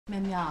妙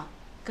妙，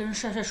跟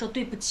帅帅说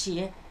对不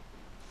起。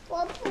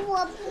我不。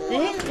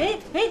哎，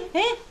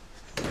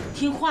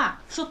听话，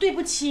说对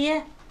不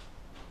起。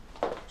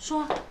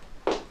说，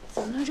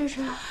怎么了这是？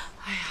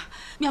哎呀，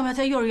妙妙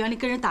在幼儿园里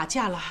跟人打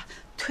架了，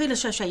推了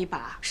帅帅一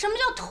把。什么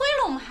叫推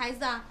了我们孩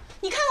子啊？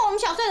你看看我们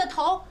小帅的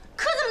头，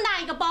磕这么大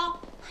一个包。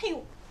哎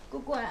呦，乖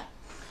乖，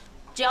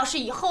这要是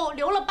以后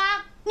留了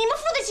疤，你们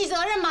负得起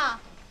责任吗？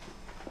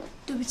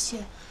对不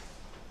起，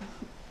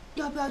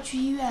要不要去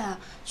医院啊？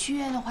去医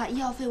院的话，医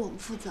药费我们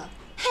负责。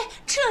嘿，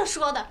这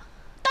说的，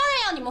当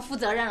然要你们负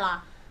责任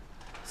了。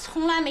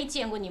从来没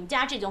见过你们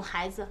家这种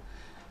孩子，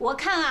我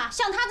看啊，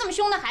像他这么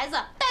凶的孩子，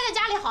待在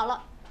家里好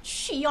了，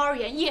去幼儿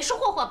园也是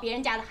霍霍别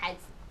人家的孩子。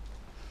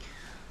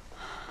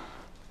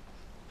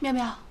妙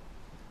妙，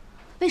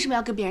为什么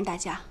要跟别人打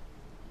架？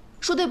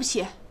说对不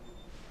起，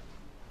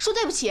说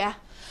对不起，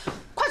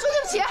快说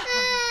对不起！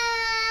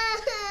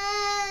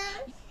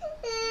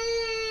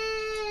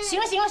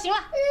行了，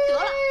得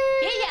了，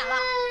别演了。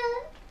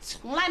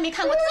从来没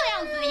看过这样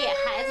子的野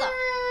孩子，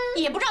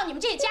也不知道你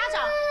们这些家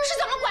长是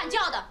怎么管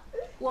教的。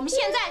我们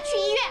现在去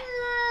医院，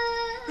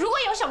如果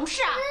有什么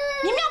事啊，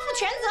你们要负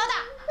全责的。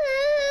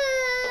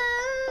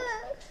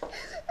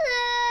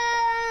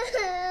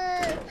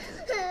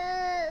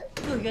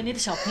幼儿园里的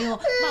小朋友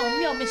骂我们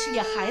妙妙是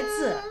野孩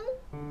子。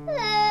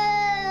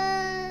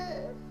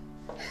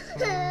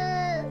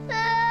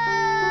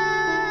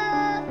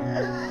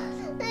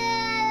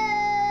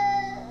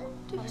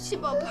对不起，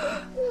宝贝。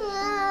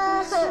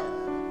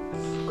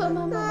乖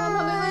妈妈，妈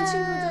妈没问清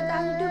楚就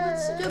打你，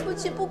对不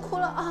起，不哭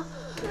了啊，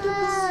对不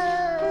起。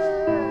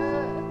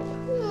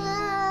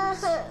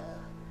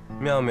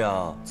妙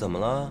妙，怎么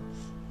了？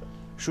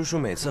叔叔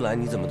每次来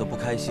你怎么都不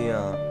开心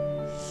啊？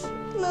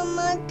妈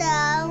妈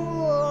打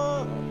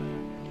我。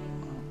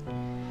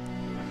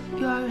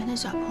幼儿园的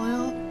小朋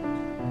友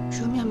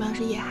说妙妙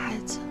是野孩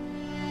子，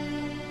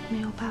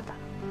没有爸爸。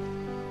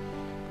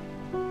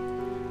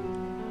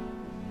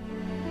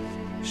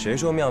谁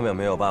说妙妙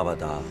没有爸爸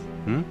的？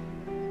嗯？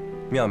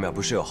妙妙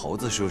不是有猴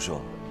子叔叔？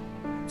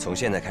从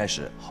现在开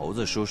始，猴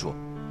子叔叔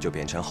就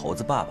变成猴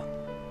子爸爸，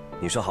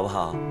你说好不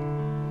好？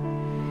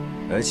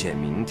而且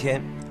明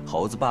天，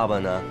猴子爸爸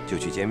呢就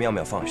去接妙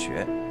妙放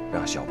学，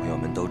让小朋友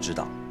们都知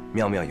道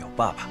妙妙有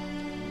爸爸。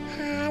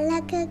好了，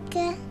哥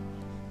哥。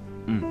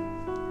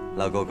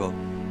老勾勾。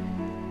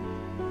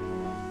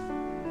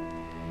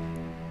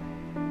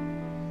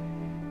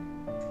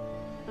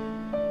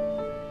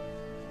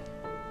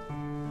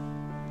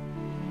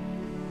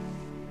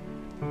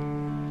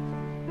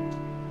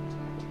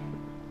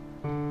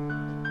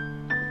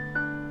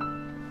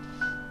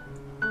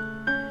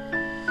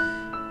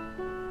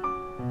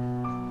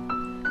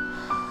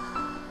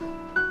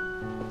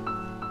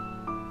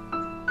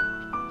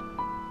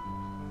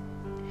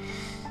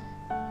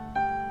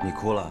你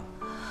哭了？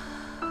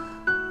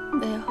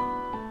没有。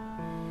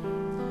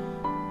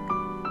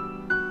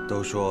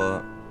都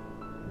说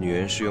女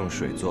人是用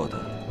水做的，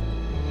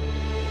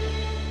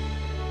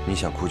你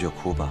想哭就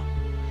哭吧。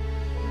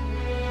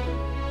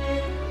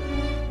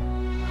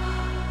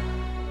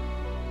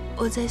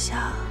我在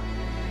想，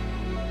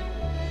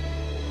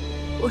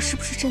我是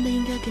不是真的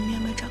应该给妙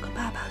妙找个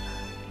爸爸了？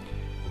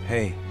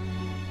嘿，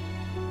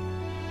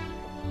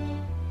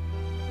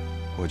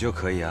我就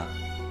可以啊。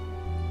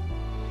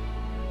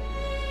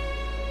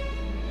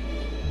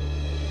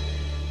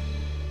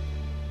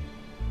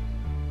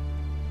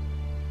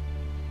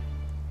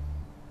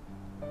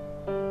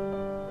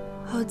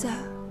猴子，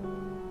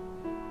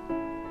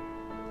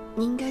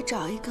你应该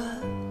找一个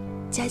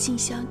家境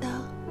相当、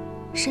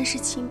身世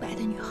清白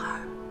的女孩，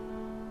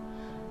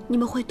你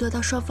们会得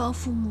到双方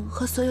父母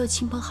和所有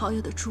亲朋好友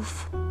的祝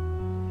福，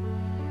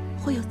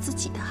会有自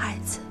己的孩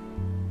子，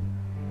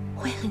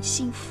会很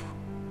幸福。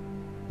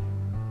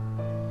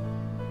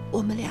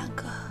我们两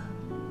个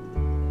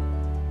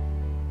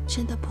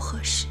真的不合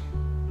适。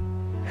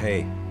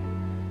嘿，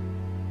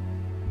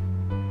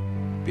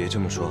别这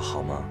么说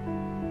好吗？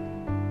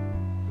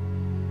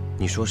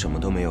你说什么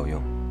都没有用，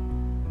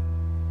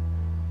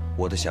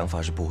我的想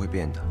法是不会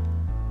变的。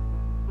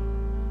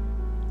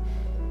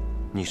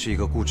你是一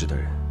个固执的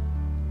人，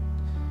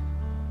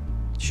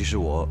其实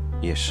我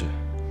也是。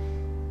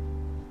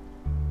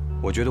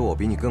我觉得我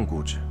比你更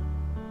固执，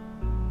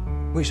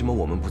为什么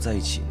我们不在一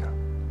起呢？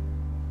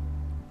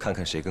看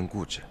看谁更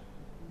固执。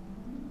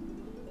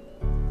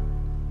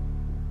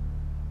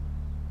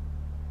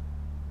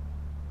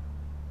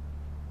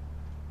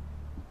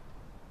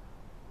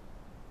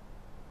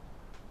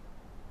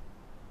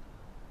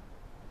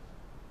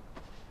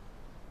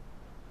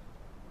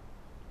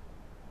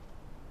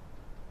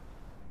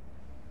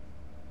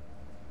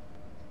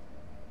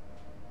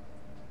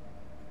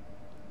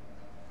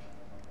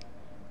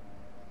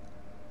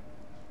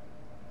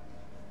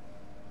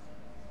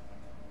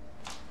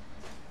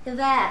小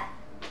飞，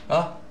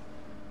啊，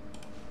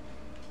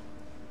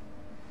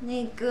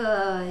那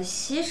个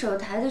洗手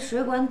台的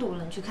水管堵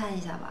了，你去看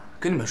一下吧。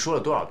跟你们说了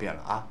多少遍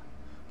了啊，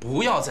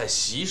不要在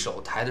洗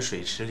手台的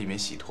水池里面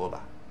洗拖把。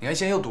你看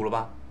现在又堵了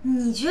吧？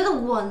你觉得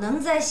我能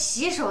在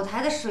洗手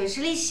台的水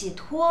池里洗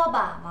拖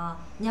把吗？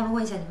你要不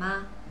问一下你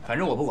妈？反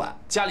正我不管，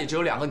家里只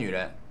有2个女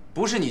人，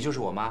不是你就是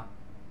我妈。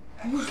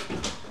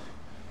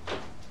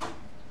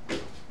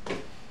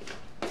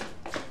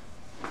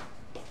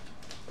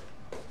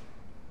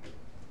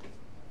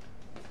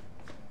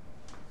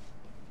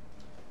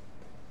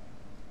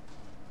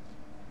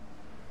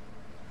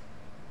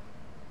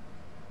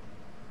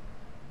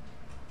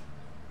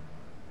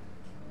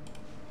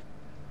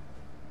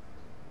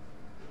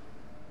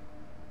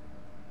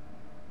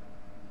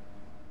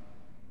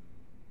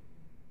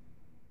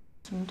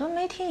怎么都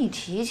没听你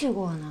提起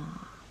过呢？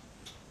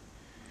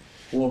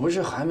我不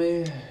是还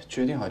没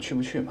决定好去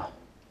不去吗？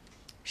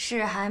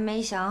是还没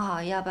想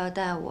好要不要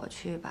带我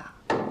去吧？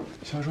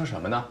想说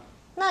什么呢？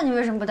那你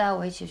为什么不带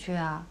我一起去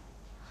啊？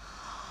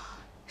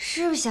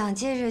是不是想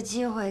借这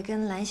机会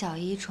跟蓝小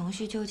一重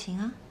叙旧情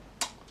啊？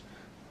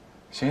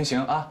行行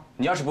啊，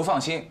你要是不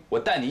放心，我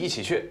带你一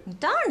起去。你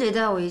当然得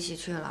带我一起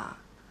去了。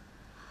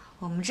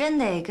我们真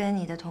得跟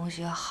你的同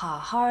学好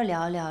好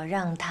聊聊，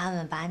让他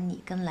们把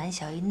你跟蓝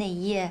小一那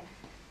一页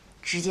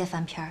直接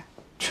翻篇儿。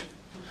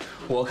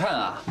我看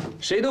啊，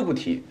谁都不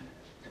提，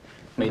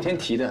每天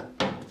提的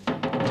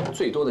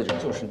最多的人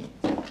就是你。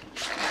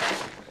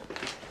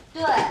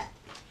对，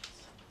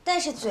但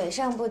是嘴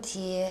上不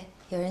提，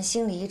有人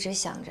心里一直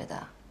想着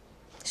的，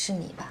是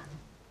你吧？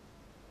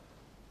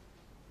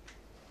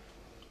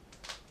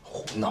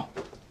胡闹！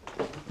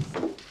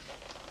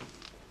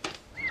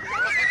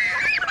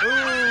哦，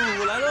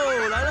来喽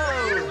来喽！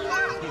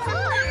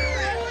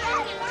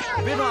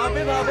别跑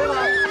别跑别跑！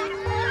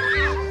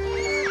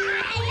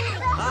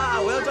啊，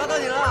我要抓到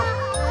你了！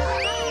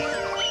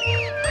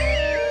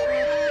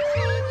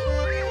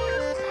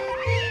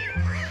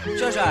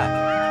帅帅，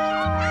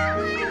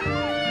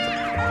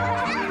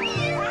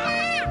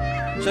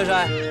帅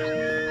帅，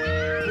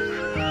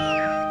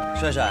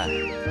帅帅，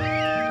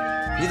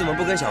你怎么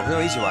不跟小朋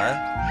友一起玩？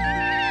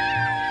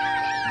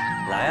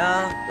来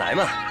啊，来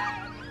嘛！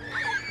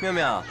妙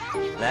妙，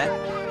来，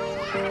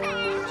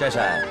帅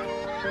帅，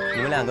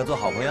你们2个做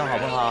好朋友好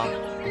不好？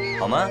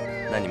好吗？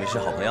那你们是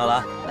好朋友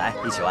了，来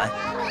一起玩。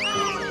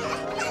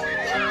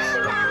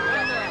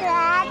可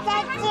儿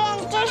再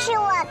见，这是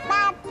我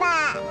爸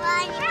爸。我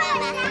你爸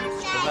爸好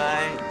帅。拜拜。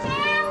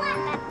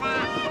爸爸。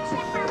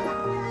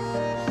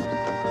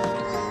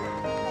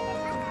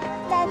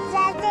仔仔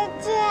再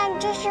见，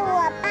这是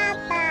我爸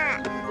爸。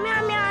妙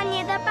妙，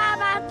你的爸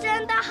爸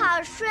真的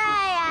好帅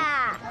呀。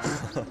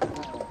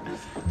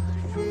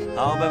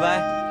好，拜拜，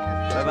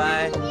拜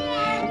拜。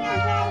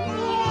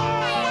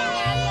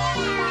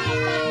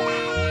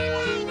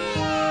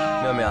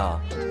妙妙，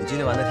你今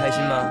天玩得开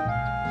心吗？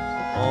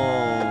哦。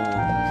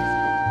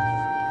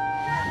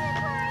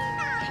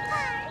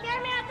妙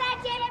妙再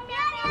见，妙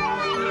妙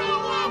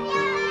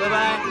拜拜。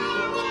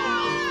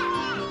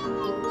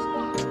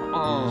哦，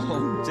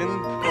真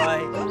乖。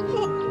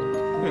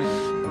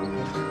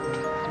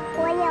我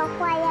有话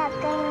要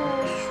跟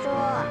你说。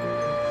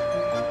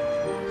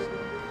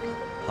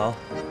好。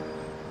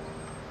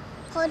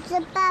猴子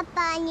爸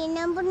爸，你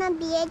能不能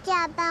别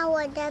假扮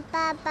我的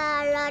爸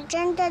爸了？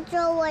真的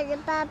做我的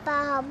爸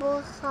爸好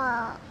不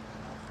好？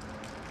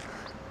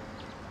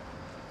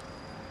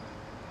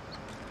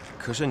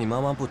可是你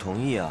妈妈不同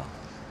意啊。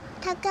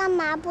她干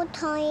嘛不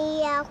同意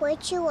呀？回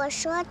去我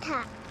说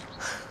她。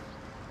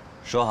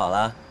说好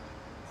了，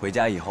回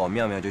家以后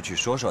妙妙就去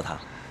说说她，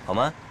好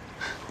吗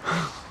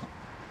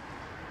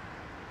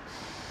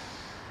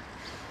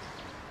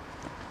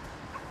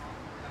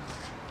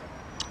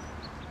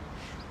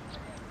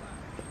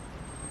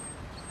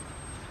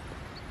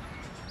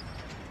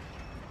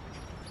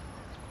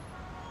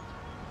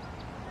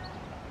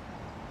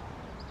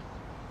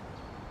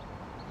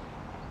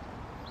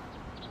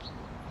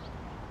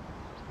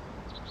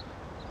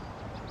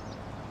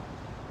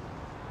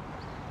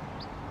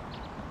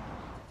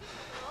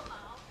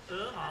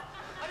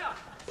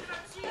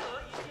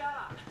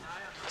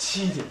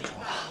？7点钟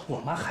了，我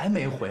妈还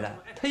没回来，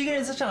她一个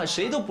人在上海，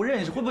谁都不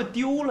认识，会不会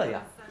丢了呀？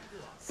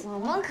怎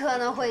么可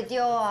能会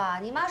丢啊？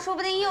你妈说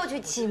不定又去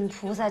请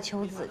菩萨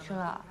求子去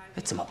了。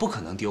哎，怎么不可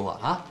能丢啊？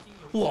啊，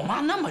我妈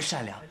那么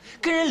善良，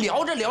跟人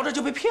聊着聊着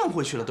就被骗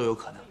回去了都有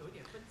可能。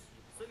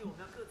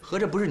合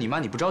着不是你妈，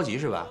你不着急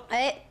是吧？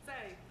哎，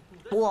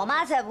我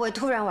妈才不会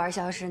突然玩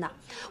消失呢，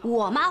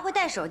我妈会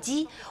带手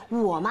机，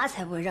我妈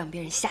才不会让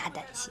别人下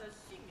胆气。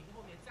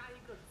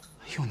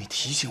哎呦，你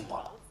提醒我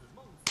了。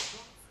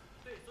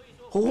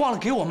我忘了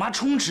给我妈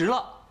充值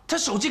了，她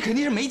手机肯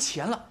定是没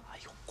钱了。哎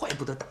呦，怪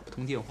不得打不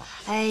通电话。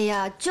哎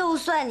呀，就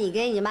算你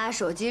给你妈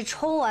手机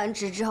充完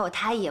值之后，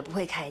她也不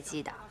会开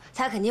机的，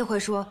她肯定会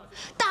说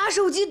打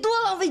手机多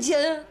浪费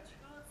钱，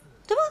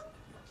对吧？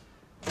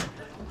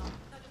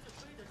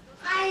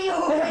哎呦，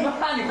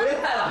妈，你回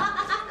来了，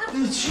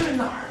你去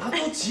哪儿了？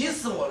都急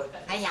死我了。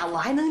哎呀，我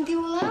还能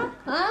丢了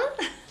啊？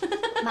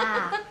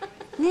妈，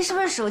您是不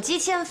是手机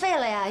欠费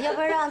了呀？要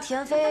不然让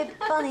田飞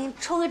帮您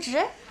充个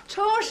值？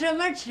充什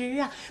么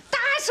值啊？大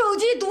手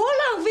机多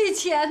浪费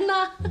钱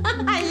呢！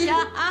哎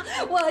呀，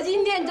我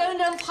今天整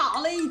整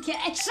跑了一天，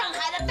哎，上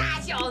海的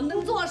大小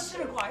能做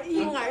试管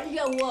婴儿医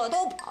院我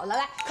都跑了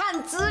来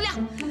看资料。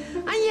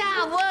哎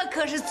呀，我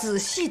可是仔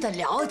细的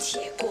了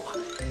解过，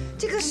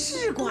这个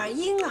试管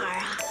婴儿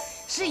啊，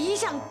是一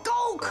项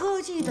高科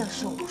技的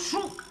手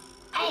术。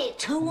 哎，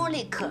成功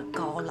率可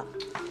高了。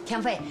田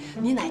飞，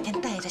你哪天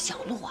带着小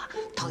鹿啊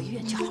到医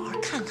院去好好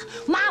看看，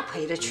妈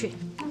陪着去。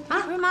啊，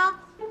不是妈，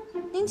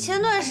您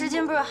前段时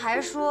间不是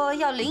还说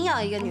要领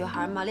养一个女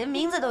孩吗？连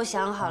名字都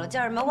想好了，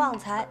叫什么旺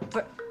财？不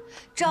是，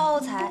招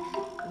财，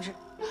不是，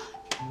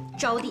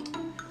招娣。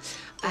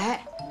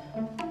哎，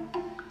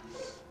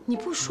你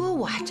不说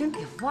我还真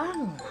给忘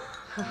了。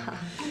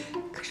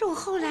可是我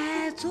后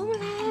来琢磨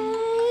来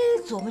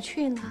琢磨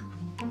去呢。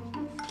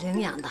 领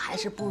养的还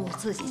是不如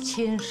自己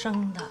亲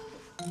生的。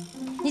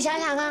你想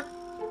想啊，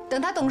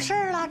等他懂事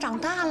了、长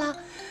大了，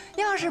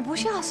要是不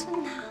孝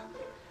顺呢？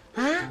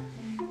啊，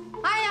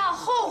哎呀，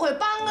后悔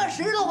搬个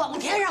石头往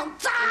天上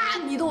砸，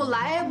你都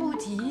来不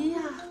及呀！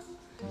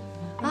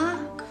啊，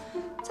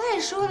再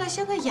说了，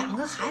现在养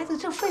个孩子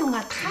这费用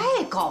啊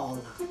太高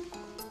了。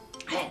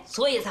哎，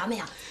所以咱们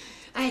呀，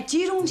哎，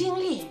集中精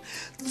力，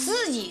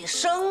自己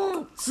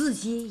生自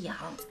己养，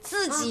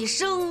自己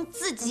生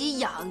自己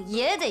养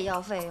也得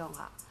要费用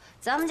啊。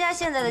 咱们家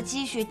现在的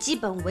积蓄基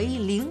本为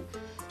零，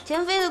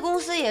田飞的公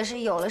司也是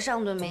有了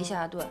上顿没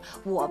下顿。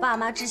我爸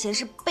妈之前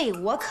是被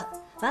我啃，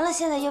完了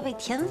现在又被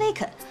田飞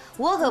啃，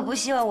我可不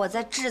希望我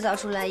再制造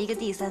出来一个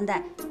第三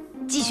代，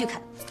继续啃。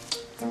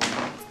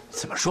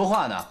怎么说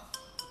话呢？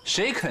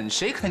谁啃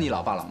你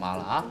老爸老妈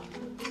了啊？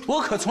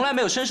我可从来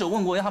没有伸手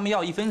问过他们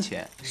要1分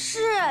钱。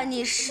是啊，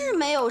你是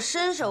没有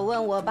伸手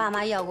问我爸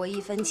妈要过1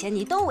分钱，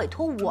你都委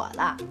托我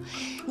了。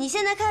你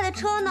现在开的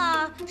车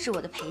呢，是我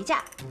的陪嫁；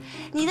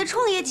你的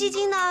创业基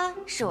金呢，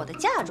是我的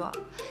嫁妆。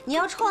你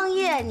要创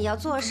业，你要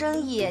做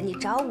生意，你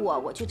找我，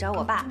我去找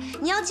我爸；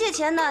你要借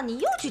钱呢，你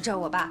又去找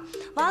我爸。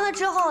完了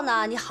之后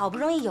呢，你好不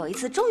容易有一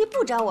次终于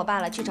不找我爸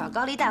了，去找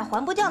高利贷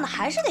还不掉呢，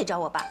还是得找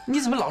我爸。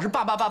你怎么老是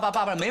爸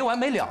没完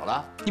没了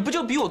了？你不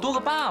就比我多个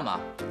爸吗？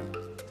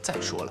 再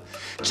说了，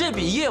这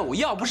笔业务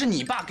要不是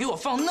你爸给我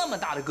放那么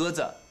大的鸽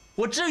子，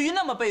我至于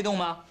那么被动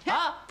吗？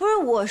啊，不是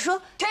我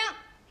说，停。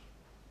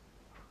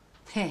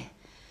嘿，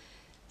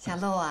小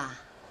露啊，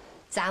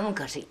咱们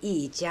可是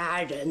一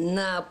家人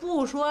呢，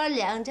不说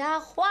两家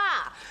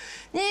话。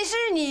你是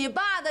你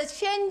爸的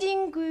千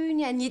金闺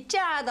女，你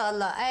嫁到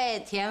了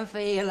田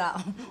飞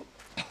了，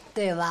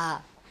对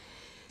吧？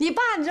你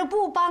爸你这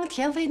不帮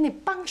田飞，你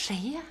帮谁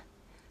呀？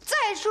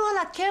 再说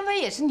了，田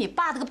飞也是你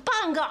爸的个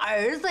半个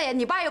儿子呀，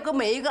你爸有个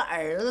没一个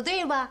儿子，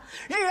对吧？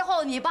日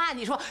后你爸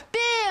你说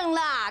病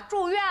了、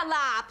住院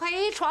了、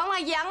陪床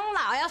了、养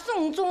老呀、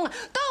送终啊，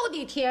都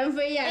得田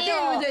飞呀，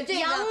对不对？这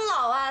养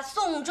老啊、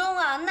送终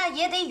啊，那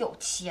也得有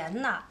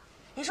钱呐。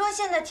你说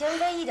现在田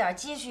飞一点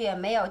积蓄也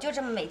没有，就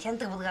这么每天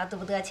嘚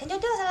不得，钱就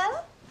掉下来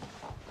了，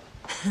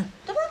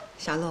对吧？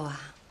小露啊，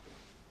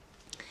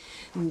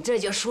你这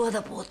就说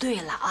的不对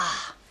了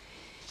啊。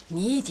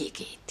 你得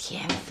给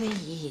田飞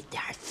一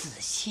点自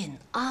信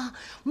啊，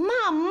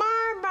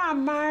慢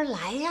慢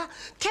来呀。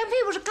田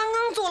飞不是刚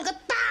刚做了个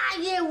大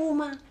业务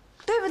吗？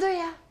对不对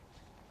呀？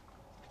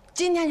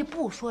今天就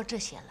不说这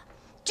些了，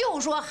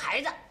就说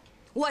孩子。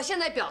我现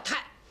在表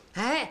态，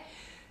哎，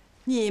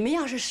你们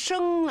要是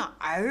生了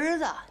儿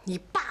子，你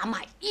爸妈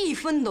1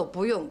分都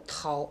不用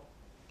掏，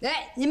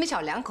哎，你们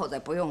小两口子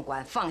不用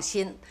管，放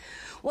心。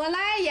 我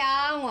来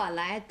养，我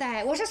来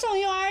带，我是送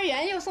幼儿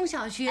园又送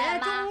小学、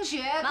中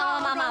学、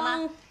高中。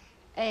妈，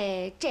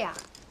哎，这样，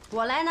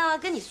我来呢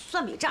跟你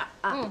算笔账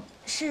啊，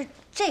是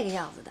这个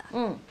样子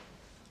的，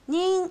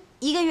您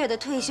1个月的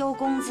退休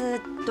工资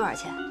多少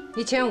钱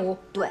？1500。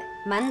对，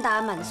满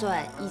打满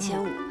算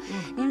1500。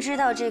您知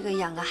道这个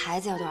养个孩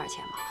子要多少钱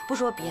吗？不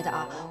说别的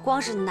啊，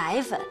光是奶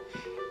粉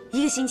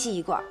，1个星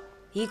期1罐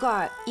，1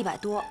罐100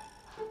多，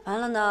完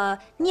了呢，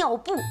尿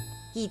布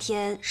1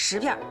天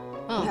10片。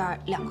 1片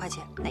2块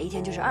钱，那1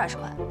天就是20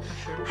块。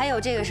还有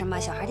这个什么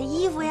小孩的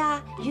衣服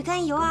呀、鱼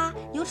肝油啊、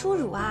牛初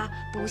乳啊、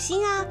补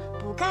锌啊、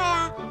补钙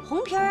啊、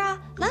红皮啊、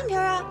蓝皮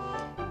啊，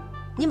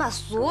你把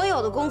所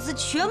有的工资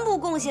全部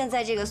贡献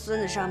在这个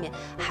孙子上面，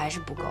还是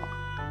不够。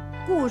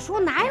古书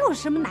哪有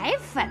什么奶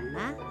粉呢？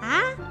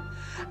啊，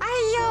哎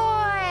呦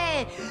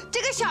喂，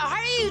这个小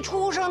孩一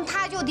出生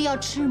他就得要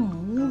吃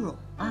母乳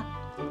啊，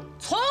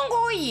从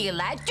古以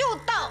来就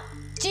到。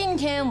 今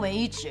天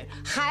为止，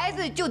孩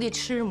子就得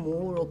吃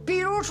母乳。比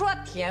如说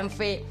田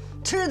飞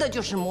吃的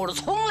就是母乳，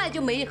从来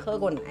就没喝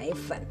过奶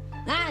粉。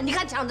啊，你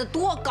看长得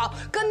多高，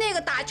跟那个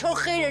打球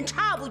黑人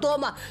差不多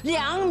嘛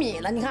，2米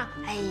了。你看，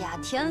哎呀，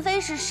田飞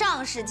是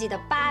上世纪的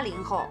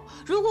80后，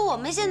如果我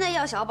们现在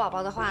要小宝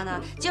宝的话呢，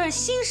就是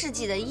新世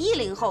纪的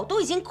10后，都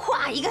已经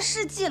跨1个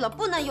世纪了，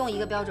不能用一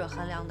个标准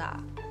衡量的。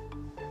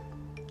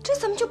这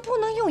怎么就不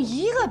能用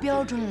一个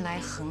标准来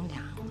衡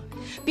量？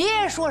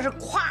 别说是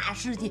跨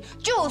世纪，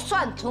就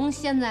算从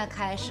现在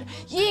开始，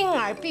婴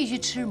儿必须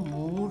吃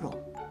母乳，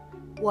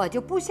我就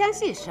不相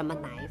信什么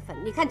奶粉。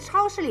你看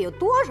超市里有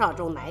多少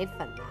种奶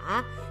粉呢？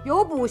啊，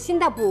有补锌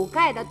的、补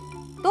钙的，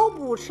都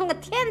补成个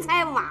天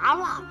才娃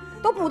娃，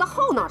都补到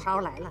后脑勺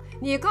来了。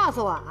你告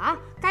诉我啊，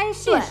该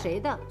信谁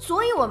的？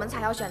所以我们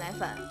才要选奶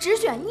粉，只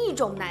选一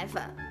种奶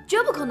粉，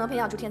绝不可能培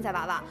养出天才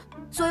娃娃。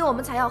所以我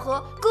们才要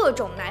喝各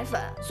种奶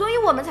粉，所以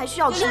我们才需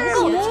要挣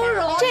更多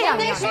的钱。这样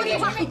没说句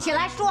话，你起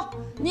来说，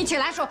你起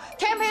来说。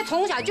天飞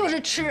从小就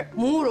是吃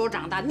母乳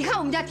长大，你看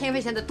我们家天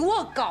飞现在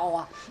多高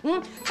啊！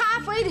他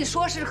非得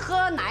说是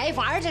喝奶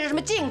粉，而且是什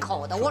么进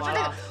口的。我说这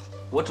个，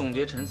我总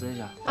结陈词一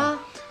下啊，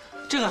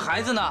这个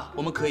孩子呢，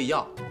我们可以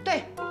要，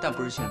对，但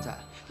不是现在。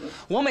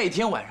我每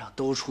天晚上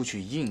都出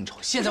去应酬，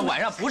现在晚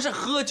上不是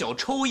喝酒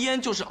抽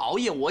烟就是熬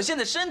夜，我现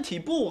在身体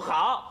不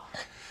好。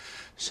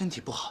身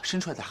体不好，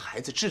生出来的孩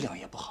子质量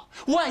也不好，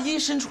万一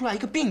生出来一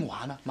个病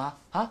娃呢，妈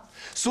啊！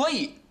所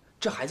以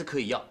这孩子可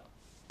以要，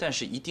但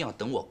是一定要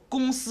等我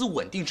公司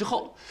稳定之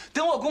后。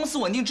等我公司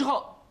稳定之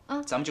后，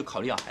咱们就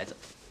考虑要孩子。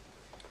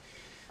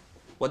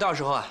我到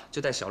时候啊，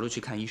就带小鹿去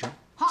看医生，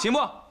行不？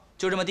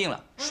就这么定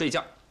了，睡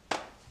觉。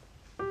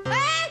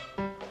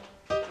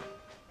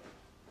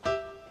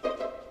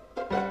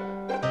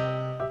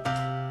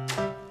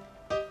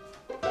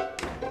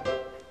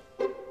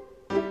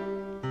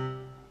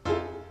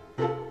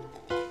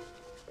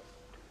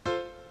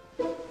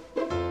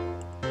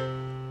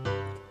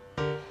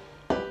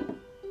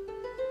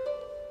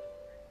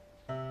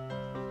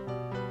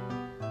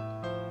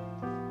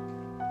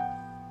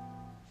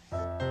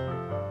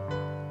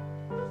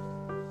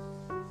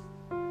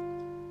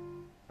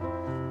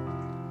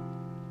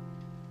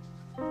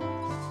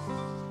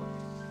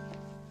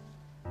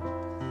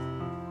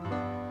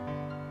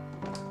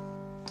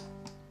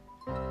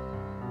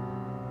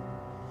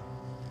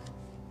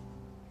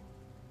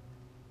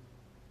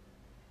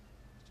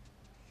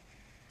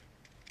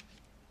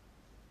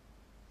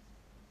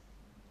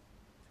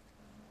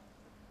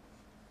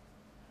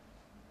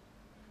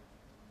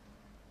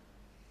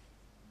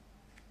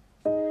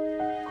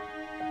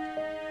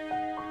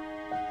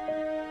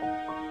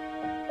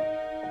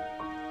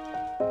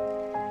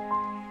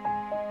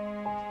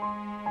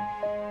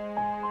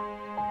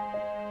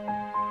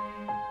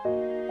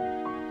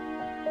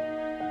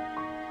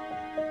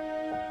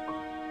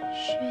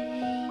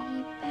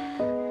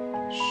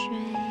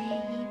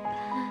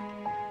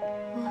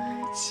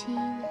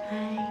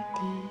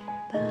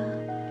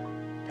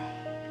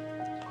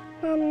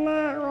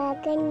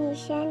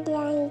商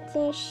量一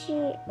件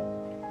事。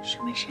什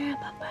么事啊，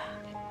宝贝儿？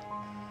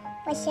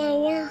我想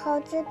让猴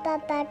子爸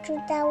爸住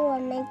到我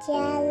们家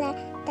来，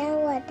当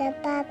我的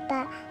爸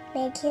爸，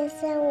每天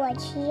送我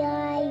去幼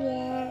儿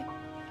园。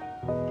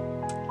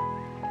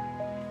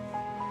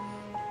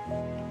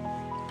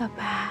宝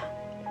贝儿，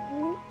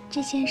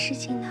这件事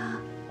情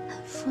呢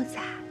很复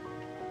杂，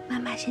妈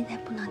妈现在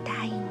不能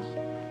答应你，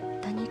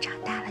等你长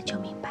大了就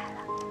明白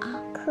了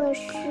啊。可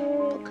是，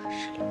不可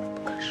是了，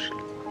不可是了，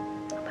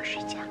宝贝儿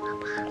睡觉好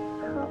不好？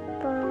好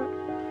吧。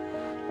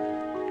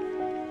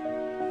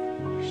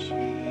睡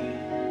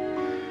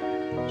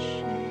吧，睡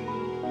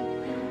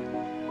吧，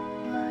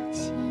我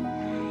亲爱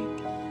的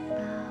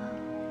宝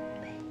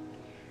贝，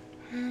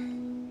安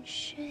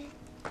睡。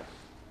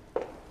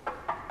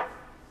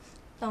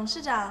董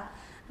事长，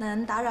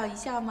能打扰一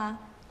下吗？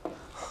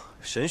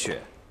沈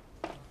雪，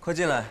快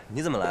进来！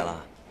你怎么来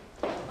了？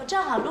我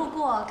正好路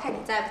过，看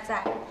你在不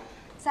在，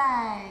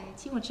在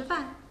请我吃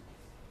饭。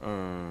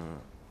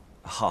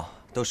好，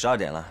都12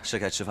点了，是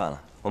该吃饭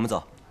了，我们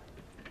走。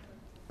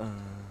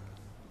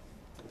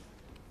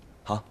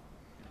好，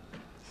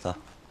走。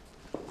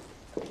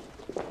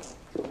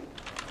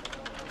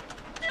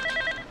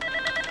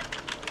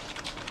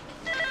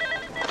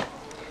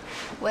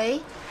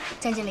喂，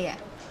张经理。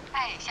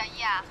哎，小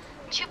姨啊，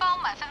你去帮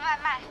我买份外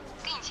卖，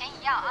跟以前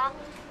一样啊。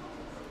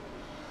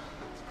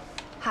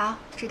好，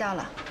知道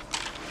了。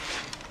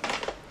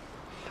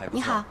还不错。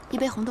你好，一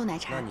杯红豆奶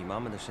茶。那你妈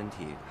妈的身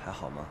体还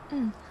好吗？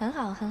很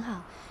好，很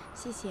好，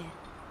谢谢。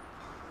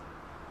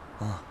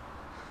啊，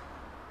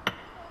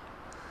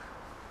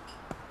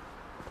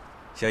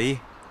小姨。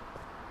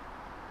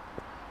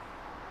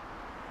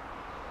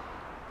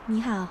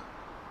你好，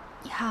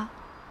你好。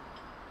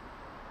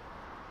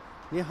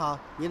你好，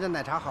您的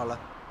奶茶好了。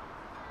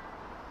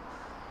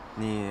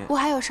你我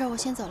还有事儿，我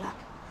先走了。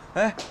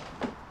哎，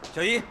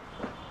小姨，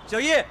小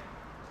姨。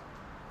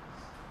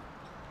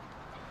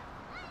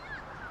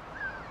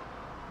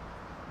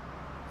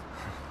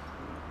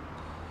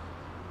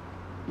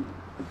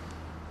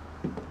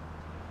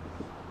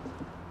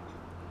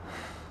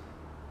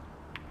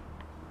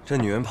这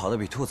女人跑得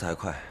比兔子还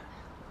快。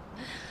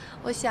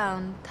我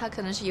想她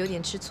可能是有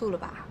点吃醋了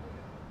吧。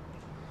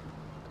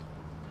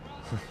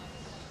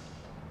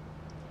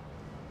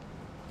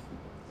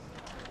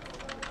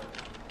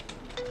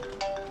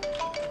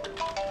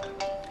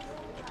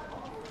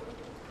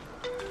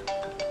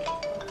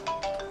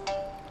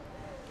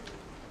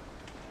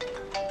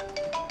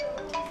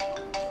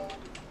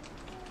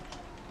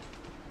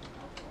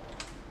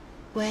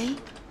喂。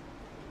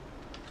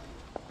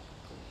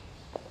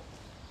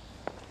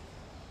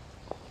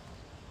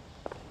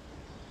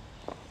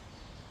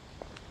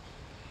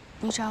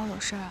你找我有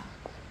事儿啊？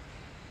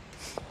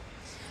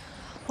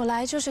我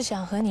来就是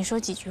想和你说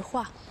几句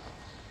话。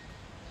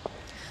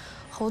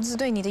猴子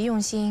对你的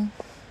用心，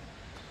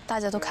大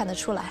家都看得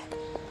出来，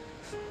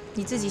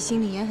你自己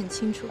心里也很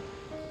清楚。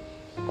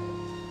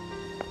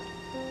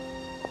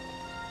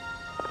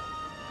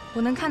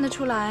我能看得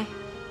出来，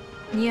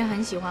你也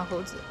很喜欢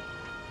猴子。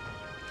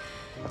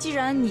既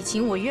然你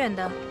情我愿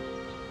的，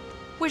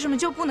为什么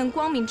就不能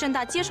光明正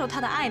大接受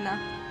他的爱呢？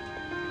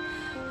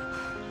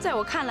在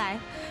我看来，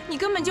你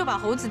根本就把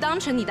猴子当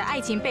成你的爱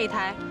情备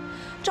胎，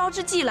招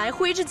之即来，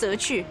挥之则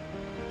去。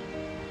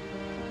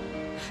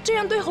这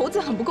样对猴子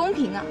很不公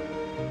平啊！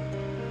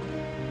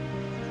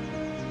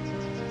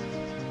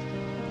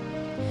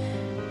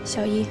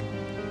小一，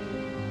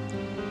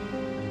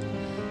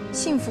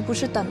幸福不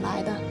是等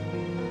来的，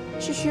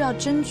是需要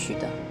争取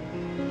的。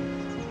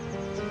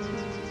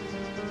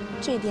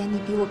这一点你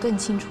比我更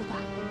清楚吧？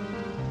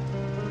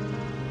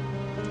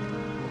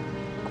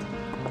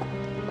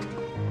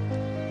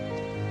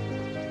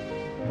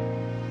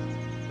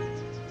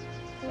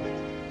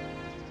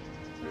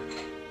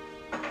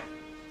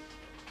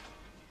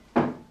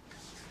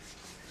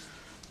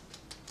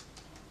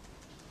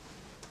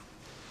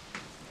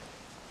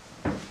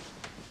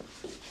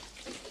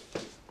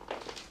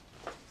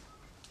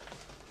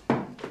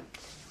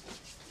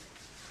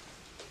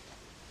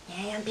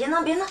哎呀，别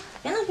闹，别闹，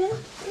别闹，别闹！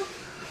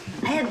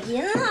哎呀，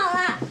别闹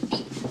了！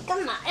哎，干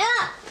嘛呀？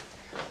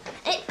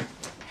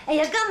哎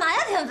呀，干嘛呀，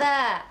田飞？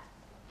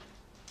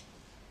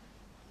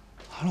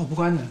好了，我不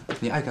管你，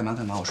你爱干嘛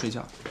干嘛，我睡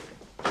觉。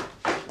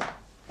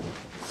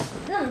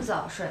那么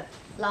早睡，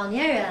老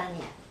年人啊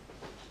你！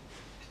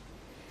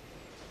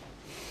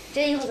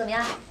这衣服怎么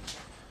样？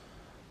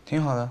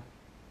挺好的。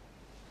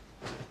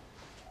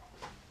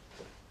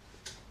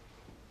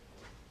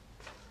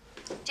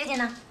这件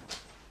呢？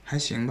还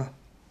行吧。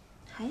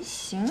还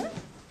行。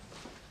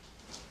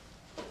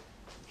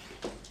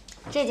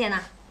这件呢？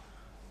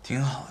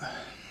挺好的。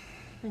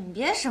你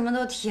别什么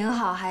都挺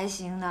好还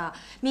行的。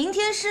明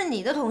天是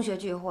你的同学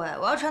聚会，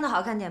我要穿的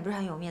好看点，不是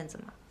很有面子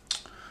吗？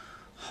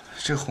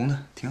这红的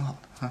挺好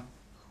的啊。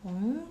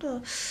红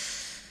的，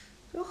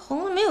这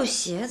红的没有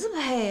鞋子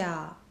配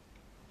呀。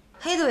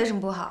黑的为什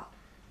么不好？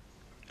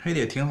黑的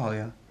也挺好的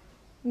呀。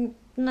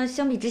那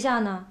相比之下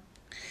呢？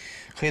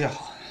黑的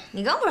好。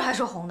你刚不是还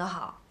说红的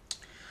好？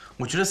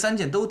我觉得3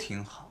件都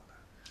挺好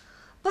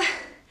的。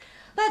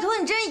拜托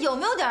你这有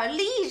没有点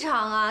立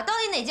场啊？到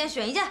底哪件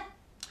选一件？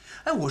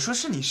哎，我说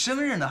是你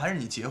生日呢，还是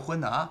你结婚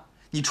呢啊？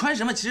你穿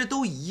什么其实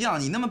都一样，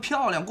你那么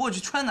漂亮，过去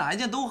穿哪一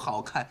件都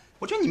好看。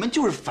我觉得你们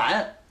就是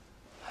烦。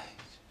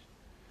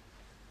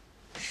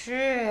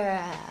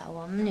是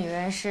我们女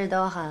人是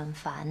都很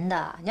烦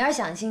的。你要是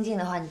想清静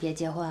的话，你别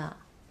结婚啊。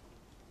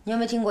你有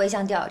没有听过一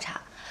项调查？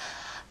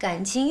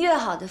感情越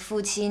好的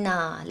夫妻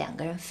呢，2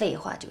个人废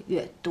话就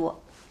越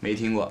多。没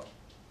听过，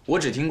我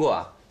只听过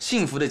啊，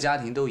幸福的家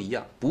庭都一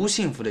样，不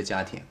幸福的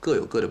家庭各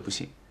有各的不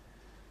幸。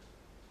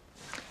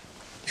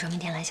你说明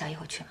天来小姨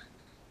会去吗？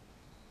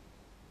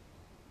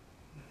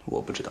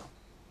我不知道。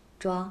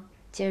装，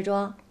接着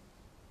装。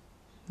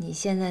你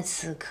现在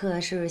此刻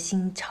是不是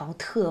心潮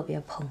特别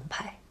澎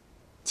湃，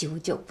久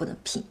久不能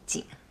平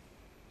静？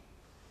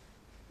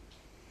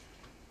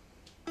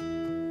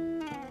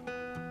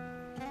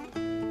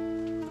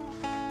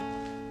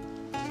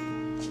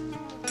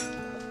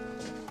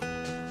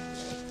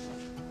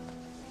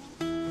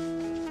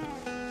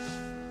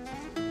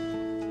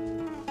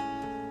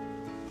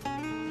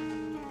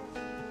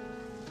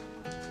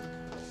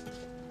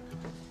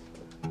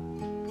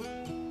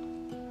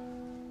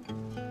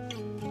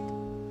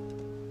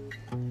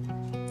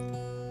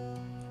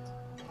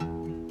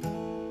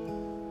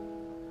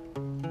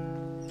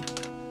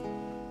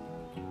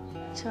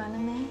吃完了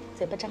没？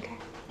嘴巴张开。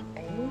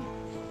哎，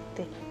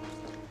对，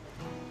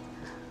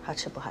好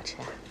吃不好吃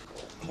啊？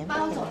甜不甜？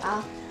妈，我走了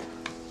啊。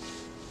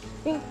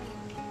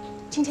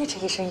今天这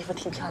一身衣服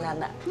挺漂亮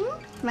的。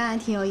妈还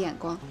挺有眼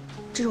光，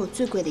这是我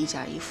最贵的一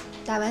件衣服，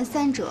打完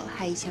3折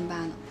还1800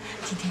呢。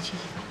今天去约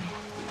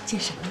会，见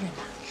什么人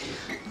啊？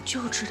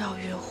就知道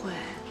约会，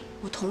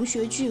我同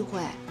学聚会，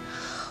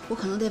我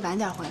可能得晚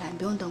点回来，你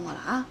不用等我了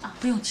啊。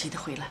不用急着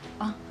回来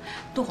啊，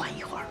多玩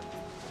一会儿。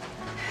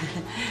再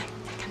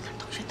看看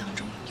同学当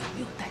中有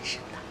没有单身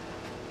的。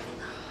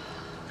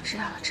知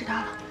道了，知道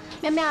了。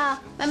妙妙，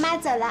妈妈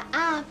走了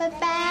啊，拜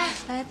拜。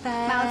拜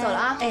拜。妈，我走了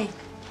啊。哎，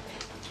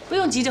不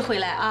用急着回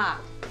来啊。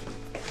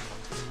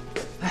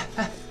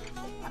哎，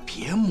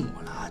别抹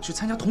了，去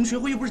参加同学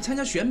会又不是参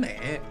加选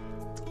美，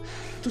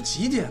都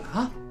几点了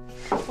啊？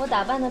我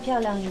打扮得漂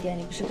亮一点，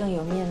你不是更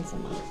有面子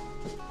吗？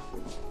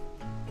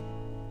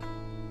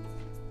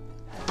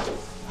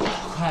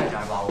快点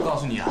吧，我告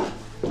诉你啊，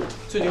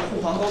最近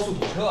沪杭高速堵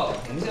车了，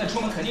我们现在出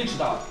门肯定迟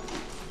到了。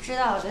知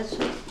道了，别催。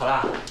好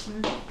啦，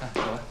哎，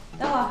走了。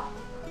等会儿，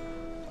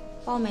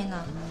包没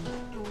拿。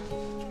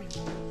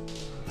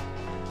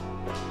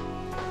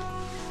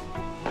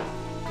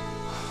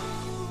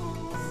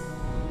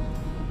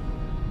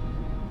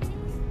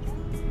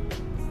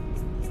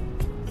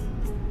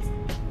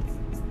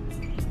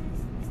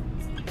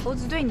猴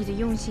子对你的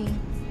用心，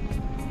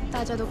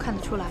大家都看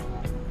得出来。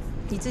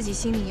你自己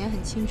心里也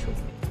很清楚。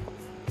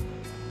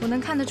我能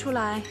看得出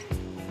来，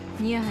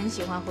你也很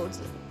喜欢猴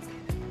子。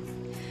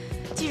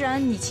既然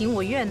你情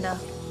我愿的，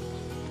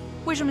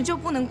为什么就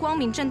不能光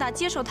明正大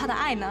接受他的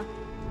爱呢？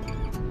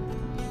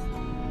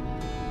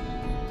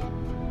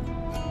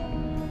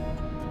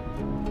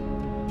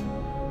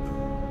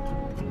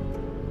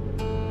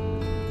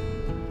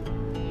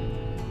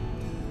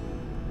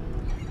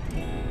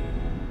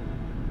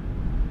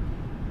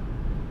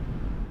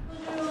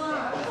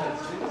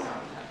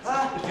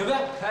 刘飞，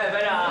哎，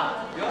班长，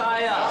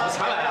哎呀，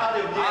才来啊！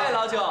哎，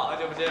老九，好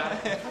久不见，好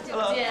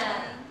久不见。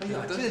哎呀，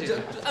这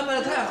安排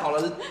的太好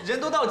了，人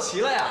都到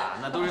齐了呀。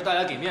那都是大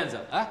家给面子。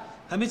哎，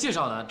还没介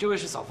绍呢，这位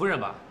是嫂夫人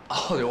吧？哦，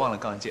对，忘了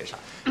刚介绍，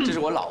这是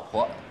我老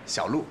婆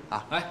小璐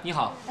啊。哎，你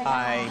好。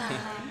嗨，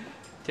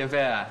田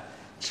飞，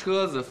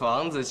车子、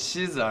房子、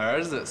妻子、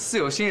儿子，似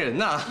有新人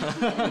呐。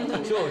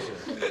就是。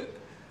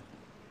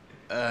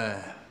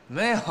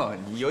没有，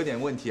你有点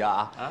问题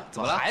啊。啊？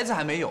怎么了？孩子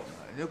还没有呢。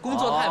 工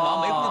作太忙，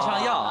没空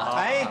上药啊！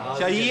哎，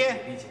小姨，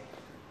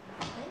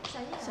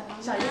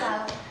小姨来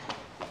了。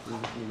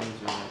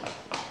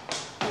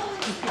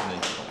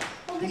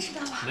我没迟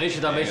到吧？没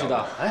迟到，没迟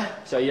到。哎，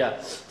小姨，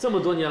这么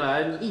多年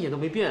来你一点都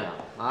没变啊！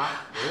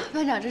啊？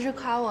班长这是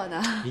夸我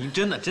呢。你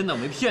真的，我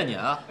没骗你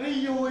啊！哎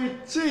呦喂，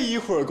这一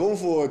会儿功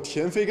夫，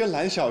田飞跟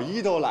蓝小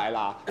一都来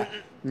了。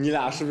 你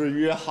俩是不是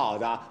约好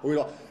的？我跟你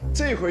说，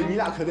这回你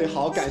俩可得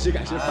好好感谢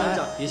感谢班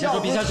长。别瞎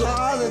说，别瞎说，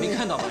没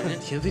看到吗？人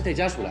家田飞带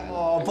家属来了。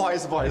哦，不好意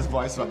思，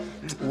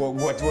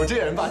我这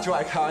人吧就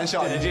爱开玩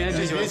笑，你别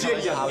介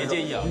意啊，别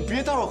介意啊，你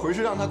别待会儿回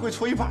去让他跪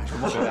搓衣板什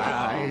么的。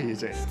哎，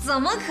这怎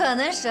么可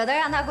能舍得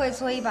让他跪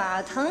搓衣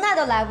板？疼他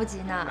都来不及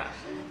呢。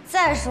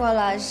再说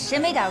了，谁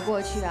没点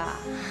过去啊？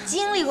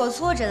经历过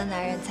挫折的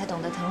男人才懂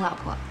得疼老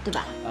婆，对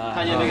吧？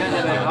看见没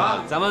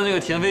啊？咱们这个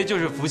田飞就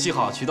是福气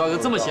好，娶到一个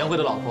这么贤惠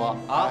的老婆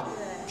啊。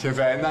 田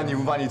飞，那你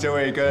不把你这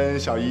位跟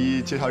小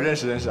姨介绍认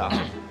识认识啊？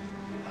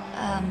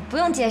不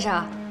用介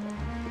绍，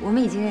我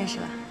们已经认识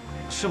了。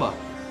是吗？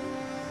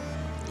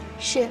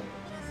是，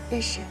认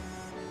识。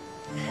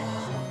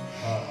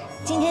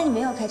今天你没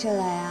有开车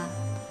来啊？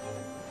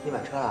你买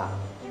车了？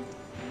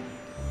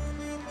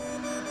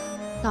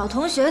老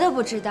同学都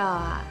不知道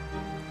啊？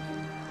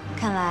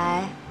看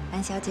来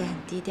蓝小姐很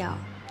低调。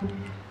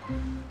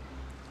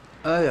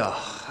哎呀，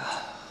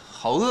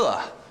好饿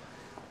啊！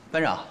班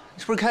长，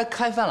是不是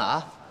开饭了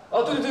啊？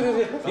 哦，对，里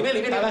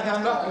面，来，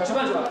吃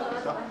饭去吧。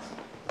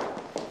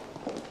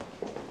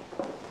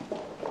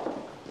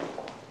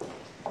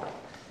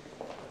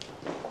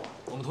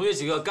我们同学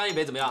几个干一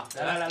杯怎么样？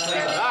来，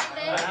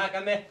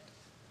干杯！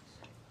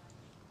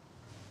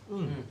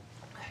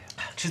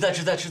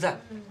吃菜。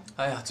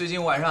哎呀，最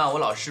近晚上我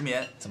老失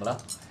眠，怎么了？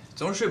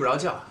总是睡不着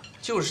觉，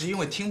就是因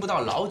为听不到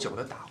老九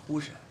的打呼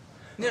声。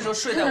那时候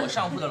睡在我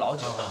上铺的老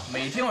九，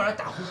每天晚上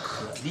打呼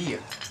可厉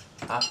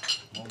害，啊，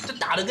这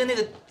打的跟那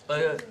个。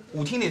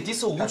 舞厅里的迪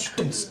斯舞曲，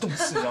动次，你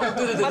知道吗？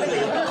对。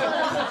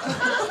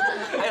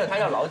还有他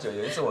叫老九，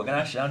有一次我跟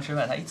他食堂吃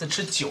饭，他一次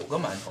吃9个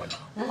馒头呢，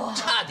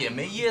差点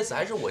没噎死，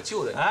还是我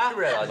救的，是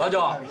不是老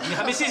九？你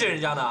还没谢谢人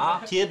家呢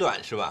啊！揭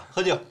短是吧？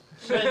喝酒，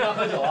人家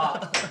喝酒啊。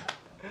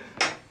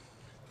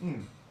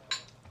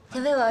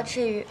田飞，我要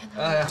吃鱼。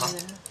哎，好。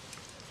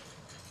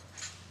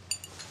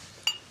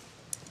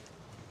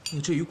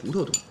这鱼骨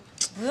头多。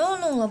不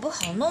用弄了，不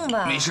好弄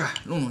吧？没事，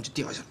弄就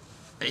掉下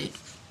来。哎。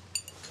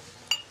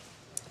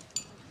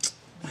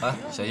 哎，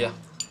小叶，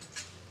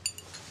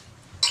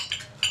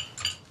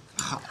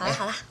好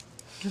了，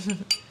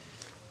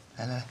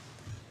来，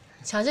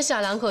瞧这小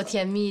两口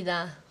甜蜜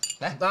的，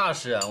来，那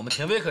是我们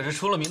田飞可是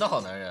出了名的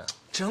好男人，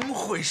真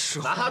会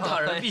说，那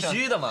当然必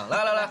须的嘛！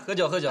来，喝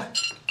酒。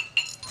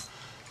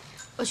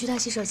我去趟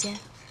洗手间。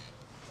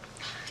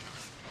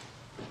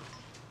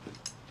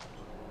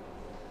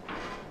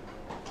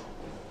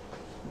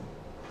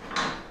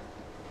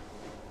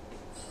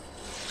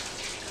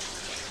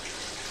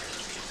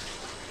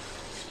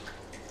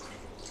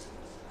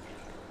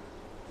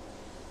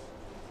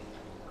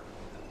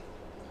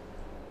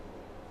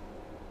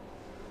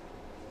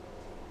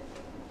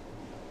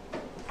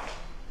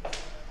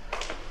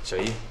小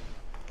姨，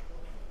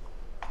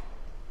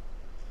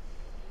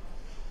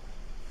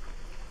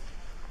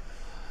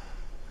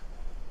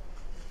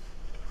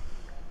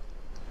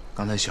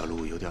刚才小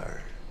璐有点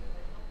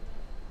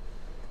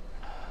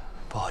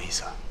不好意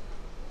思啊。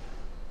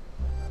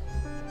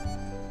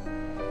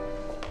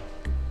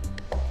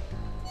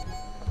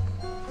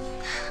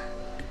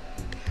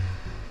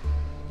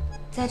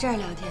在这儿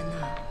聊天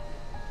呢，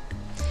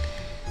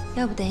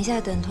要不等一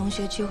下等同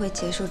学聚会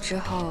结束之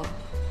后，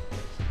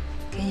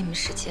给你们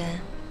时间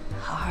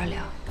好好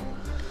聊。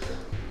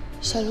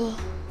小璐，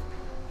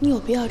你有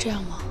必要这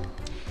样吗？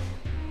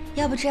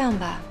要不这样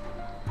吧，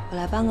我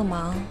来帮个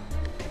忙，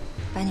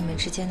把你们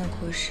之间的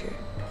故事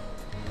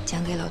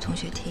讲给老同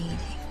学听一听，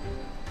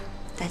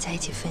大家一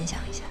起分享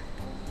一下，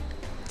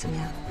怎么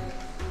样？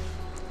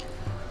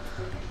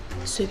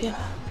随便吧。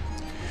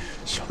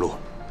小璐，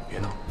别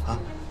闹啊！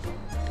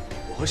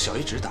我和小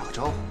姨只是打个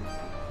招呼。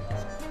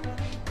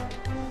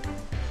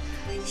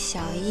小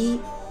一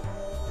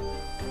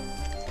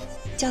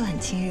叫得很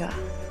亲热啊。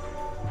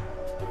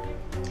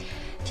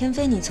田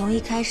飞，你从一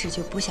开始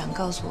就不想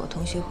告诉我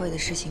同学会的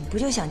事情，不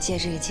就想借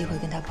这个机会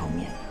跟他碰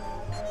面吗？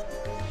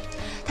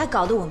他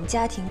搞得我们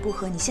家庭不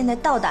和，你现在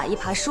倒打一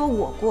耙，说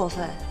我过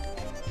分。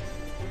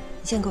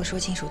你先给我说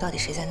清楚，到底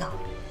谁在闹？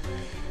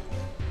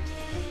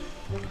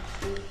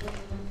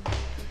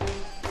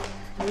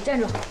你给我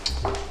站住！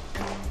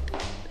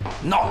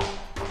闹！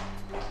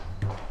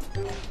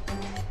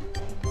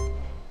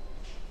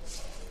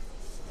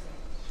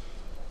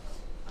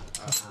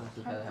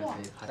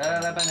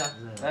来，班长，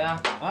来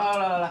呀！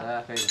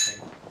来，可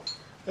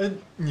以。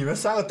你们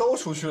3个都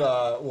出去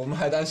了，我们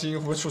还担心会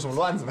不会出什么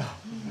乱子呢？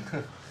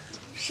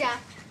是啊，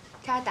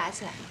差点打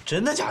起来。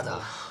真的假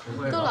的？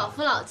都老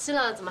夫老妻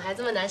了，怎么还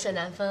这么难舍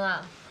难分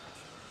啊？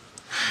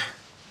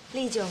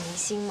历久弥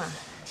新嘛。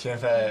天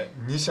飞，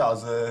你小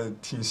子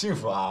挺幸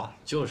福啊。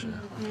就是。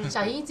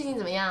小一最近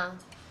怎么样？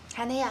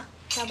还那样，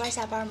上班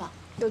下班嘛。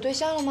有对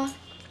象了吗？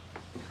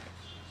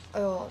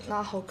哎呦，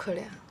那好可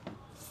怜。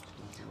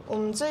我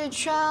们这一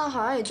圈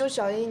好像也就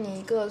小一你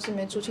一个是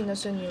没出亲的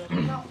剩女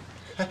了。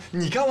哎，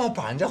你干嘛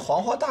把人家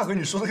黄花大闺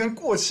女说的跟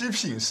过期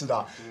品似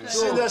的？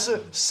现在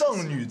是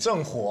剩女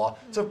正火，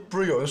这不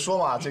是有人说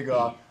嘛？这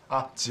个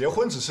啊，结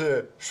婚只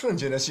是瞬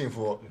间的幸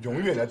福，永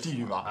远的地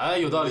狱嘛。哎，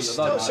有道理，有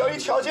道理。小一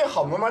条件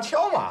好，慢慢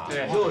挑嘛。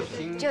对，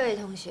这位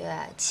同学，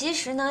其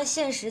实呢，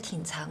现实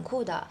挺残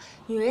酷的。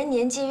女人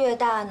年纪越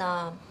大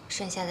呢，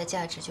剩下的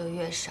价值就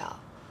越少。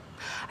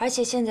而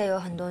且现在有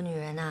很多女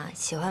人呐，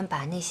喜欢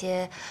把那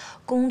些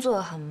工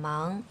作很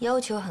忙、要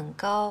求很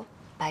高，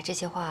把这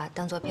些话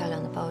当做漂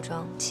亮的包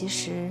装。其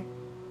实，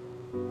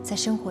在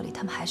生活里，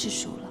她们还是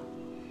输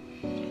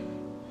了。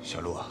小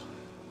陆啊，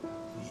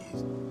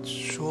你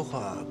说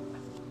话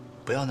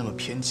不要那么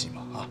偏激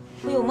嘛啊！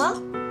我有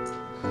吗？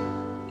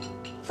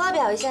发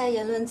表一下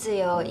言论自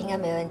由应该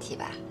没问题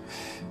吧？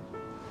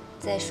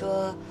再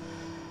说，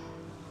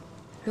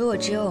如果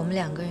只有我们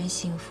2个人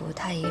幸福，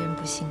他一个人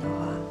不幸的话，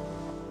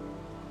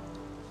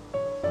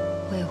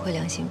我也会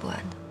良心不安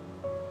的。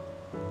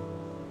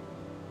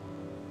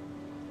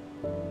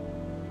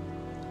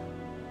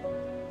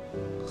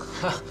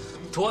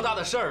多大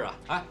的事儿啊！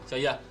哎，小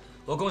叶，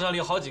我工厂里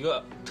有好几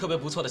个特别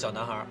不错的小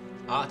男孩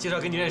啊，介绍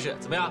给你认识，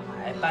怎么样？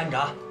哎，班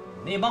长，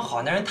那帮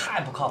好男人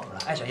太不靠谱了。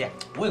哎，小叶，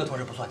我有个同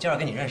事不错，介绍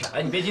给你认识。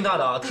哎，你别听他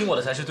的啊，听我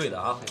的才是对的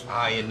啊。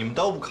哎呀，你们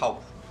都不靠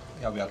谱，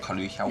要不要考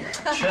虑一下我？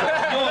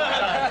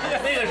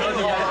那个时候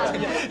你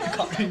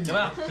考虑怎么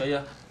样，小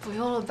叶？不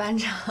用了，班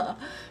长，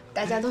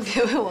大家都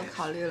别为我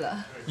考虑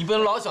了。你不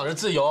能老想着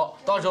自由，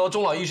到时候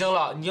终老一生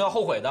了，你要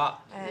后悔的。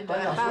哎，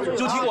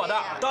就听我的，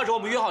到时候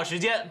我们约好时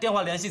间，电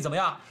话联系，怎么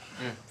样？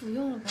不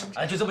用了，班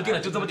长。哎，就这么定了，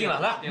就这么定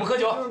了。来，我们喝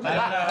酒，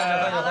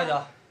来，喝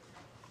酒。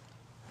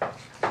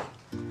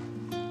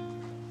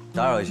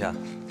打扰一下，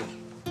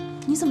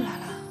你怎么来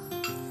了？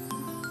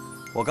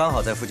我刚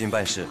好在附近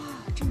办事，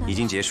已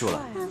经结束了，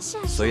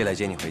所以来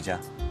接你回家。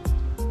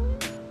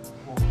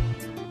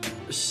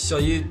小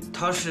一，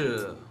他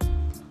是……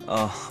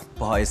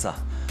不好意思啊，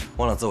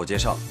忘了自我介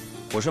绍，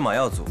我是马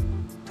耀祖，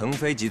腾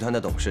飞集团的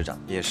董事长，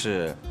也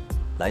是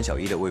蓝小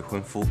一的未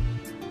婚夫。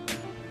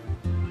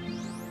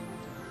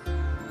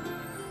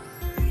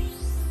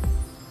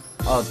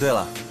哦，对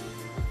了，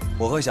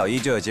我和小一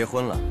就要结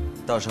婚了，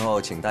到时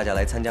候请大家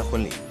来参加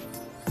婚礼。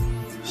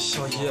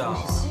小一啊，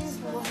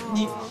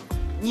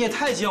你也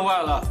太见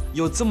外了，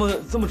有这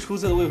么出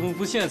色的未婚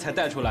夫，现在才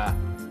带出来，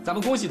咱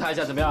们恭喜他一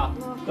下，怎么样？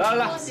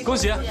来，恭喜！恭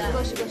喜！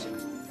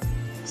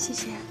谢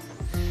谢。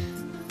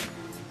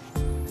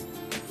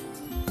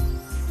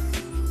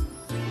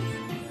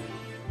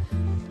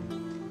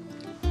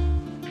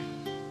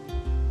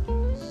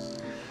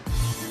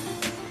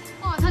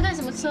哇，他干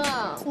什么车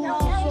啊？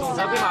总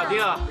裁贝马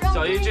丁啊，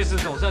小一这次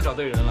总算找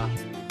对人了。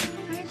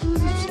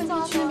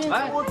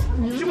哎，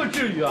你这么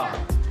至于啊？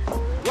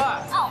喂！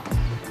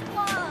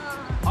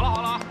好了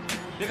啊，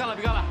别看了，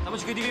咱们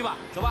去 KTV 吧，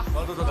走吧，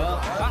走，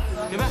啊，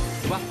田飞，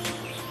走吧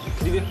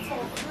 ，KTV。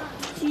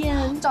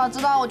天，早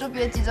知道我就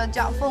别急着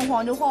嫁，凤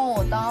凰就换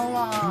我当了。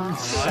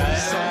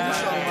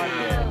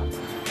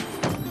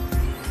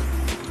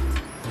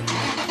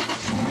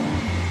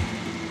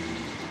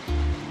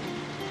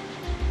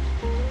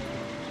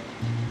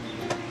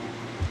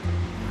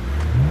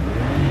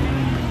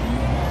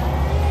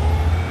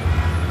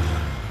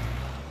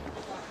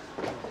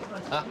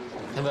啊，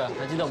田飞，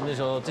还记得我们那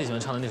时候最喜欢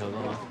唱的那首歌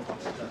吗？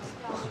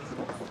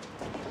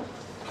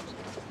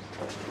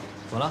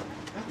怎么了？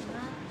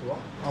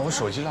啊，我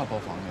手机落包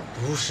房里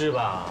了。不是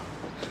吧？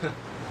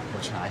我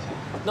去拿一下。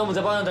那我们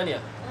在包厢等你。先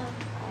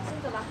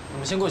走吧。我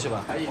们先过去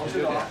吧。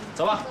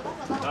走吧。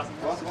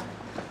走。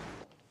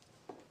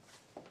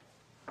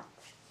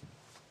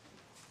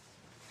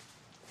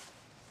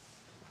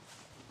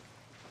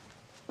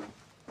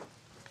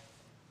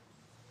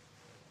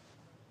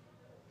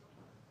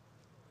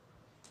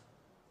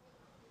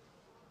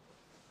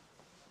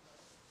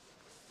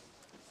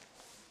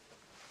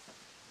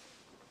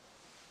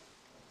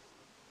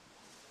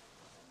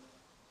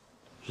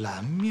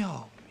蓝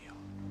妙妙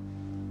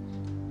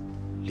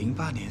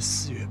，08年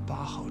4月8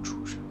号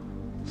出生。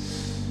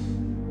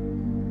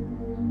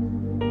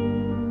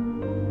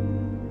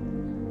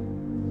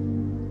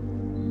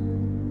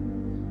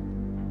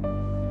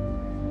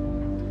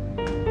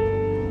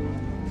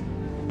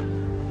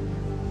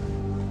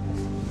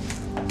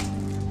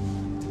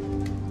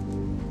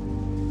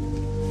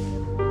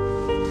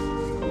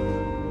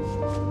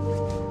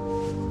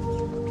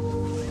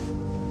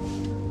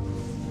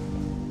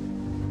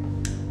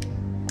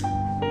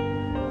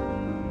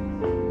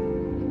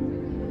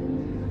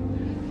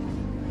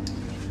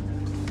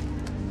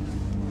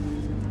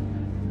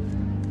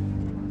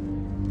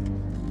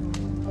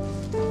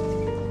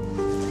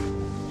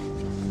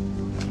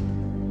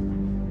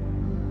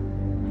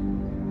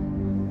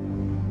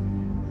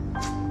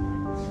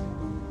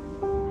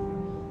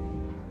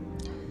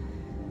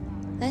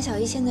看小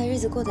姨现在日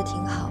子过得挺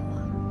好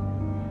嘛，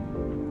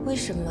为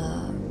什么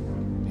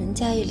人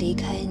家一离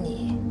开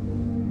你，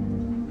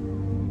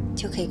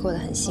就可以过得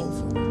很幸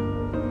福呢？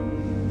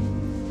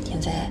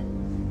田飞，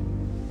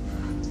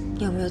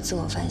你有没有自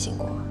我反省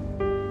过？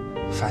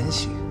反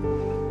省？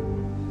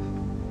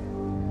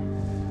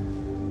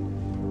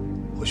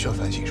我需要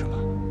反省什么？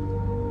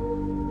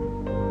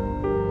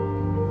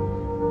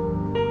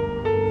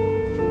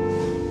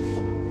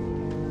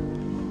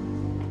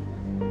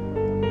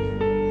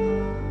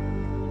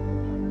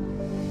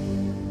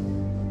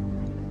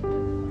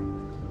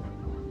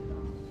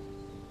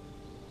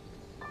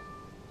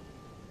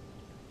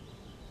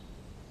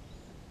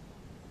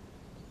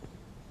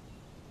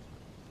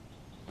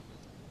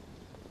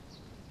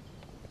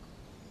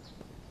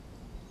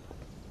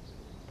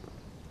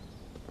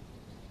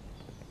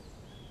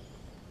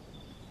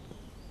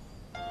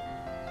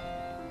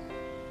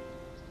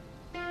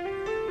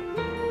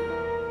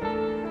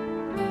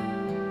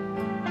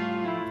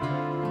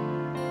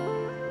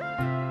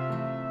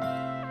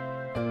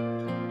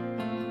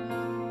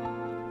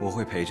 我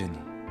会陪着你，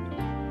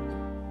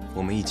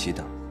我们一起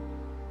等。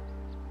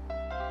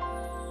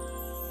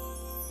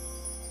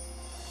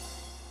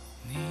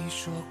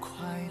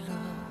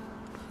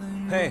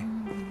嘿，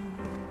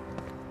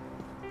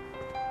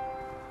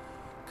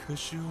可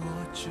是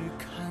我只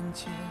看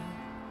见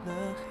了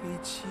黑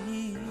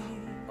漆。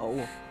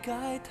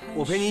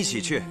我陪你一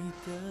起去。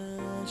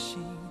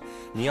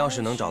你要是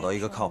能找到一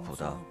个靠谱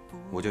的，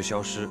我就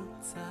消失。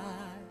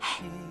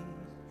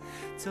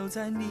走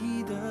在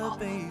你的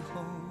背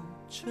后。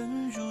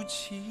 沉入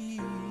漆，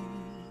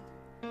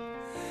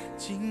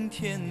今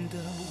天的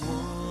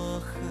我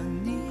和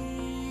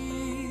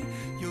你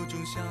有种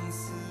相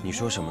似。你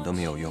说什么都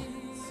没有用，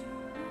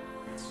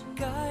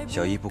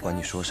小姨，不管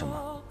你说什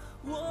么，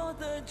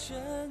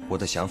我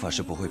的想法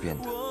是不会变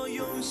的。我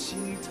用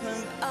心疼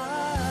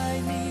爱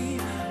你，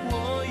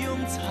我用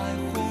彩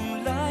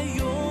虹来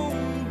拥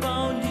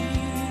抱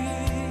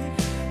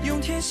你，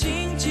用天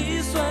心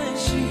计算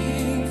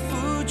幸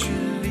福距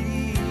离。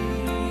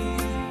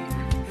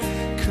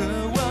 渴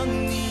望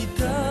你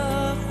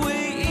的回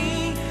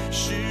应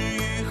是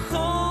雨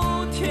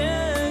后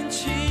天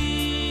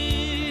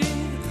晴，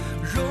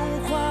融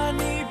化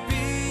你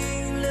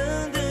冰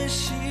冷的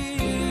心。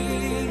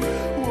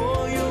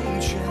我用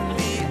全力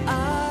爱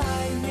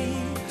你，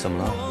怎么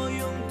了？我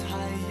用太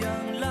阳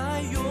来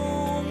拥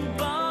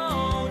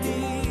抱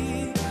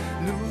你，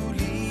努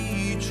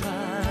力穿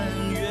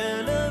越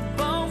了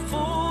暴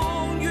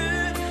风雨，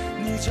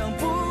你将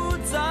不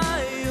再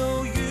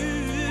犹豫。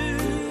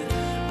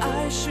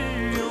爱是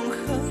永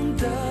恒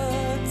的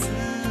字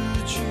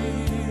句，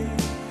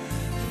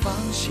放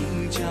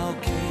心交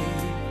给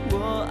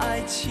我爱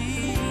情，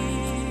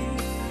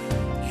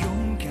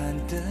勇敢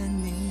的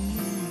你。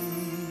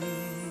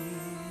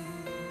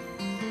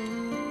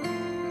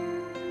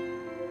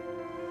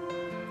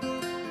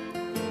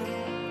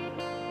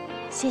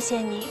谢谢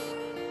你，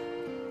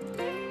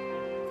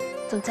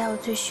总在我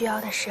最需要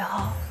的时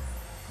候，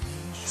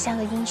像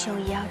个英雄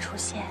一样出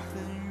现。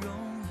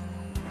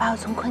 把我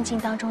从困境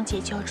当中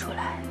解救出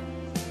来。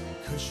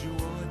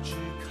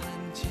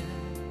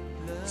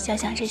想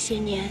想这些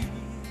年，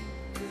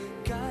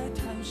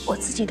我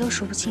自己都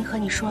数不清和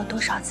你说了多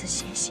少次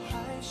谢谢，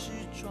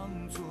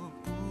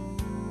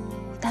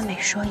但每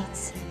说一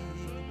次，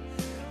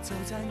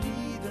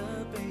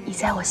你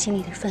在我心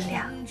里的分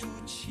量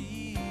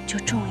就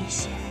重一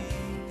些。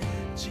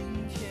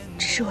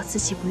只是我自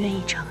己不愿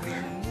意承认。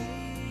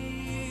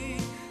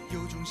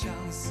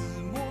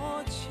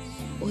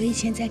我以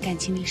前在感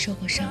情里受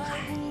过伤害，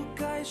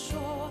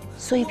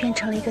所以变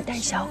成了一个胆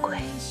小鬼。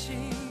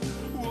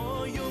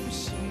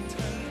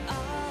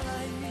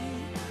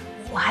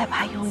我害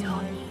怕拥有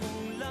你，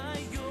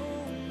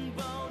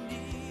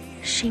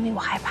是因为我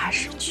害怕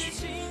失去。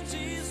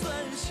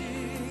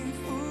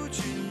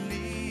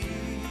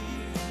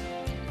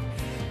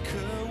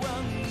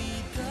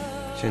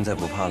现在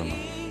不怕了吗？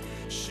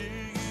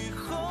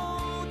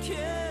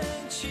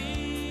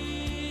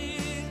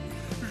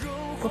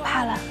不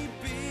怕了。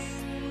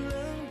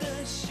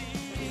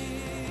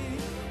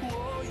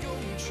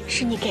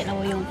 是你给了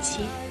我勇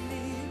气，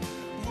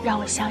让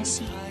我相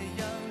信，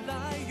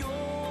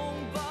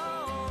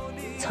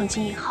从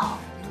今以后，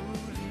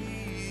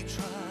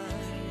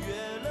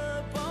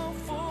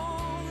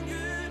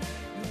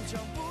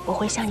我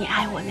会像你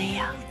爱我那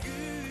样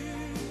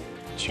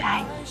去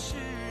爱你。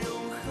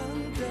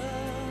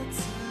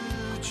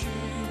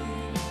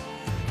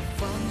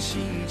放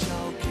心交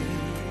给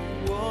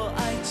我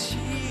爱情，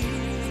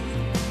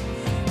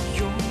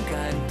勇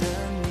敢的。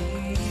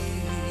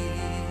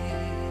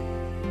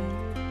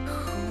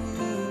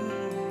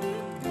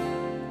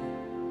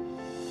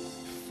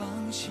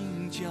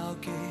 心交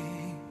给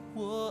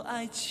我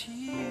爱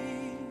情，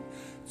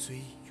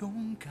最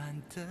勇敢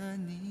的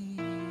你。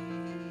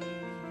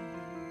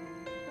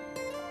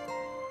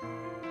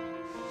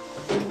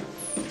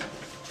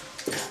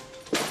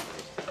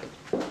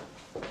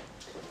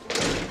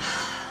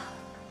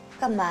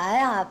干嘛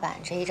呀？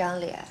板着一张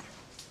脸。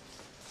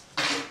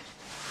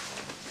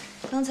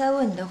刚才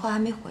问你的话还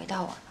没回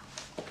答我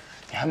呢。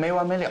你还没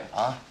完没了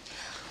啊？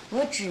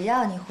我只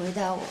要你回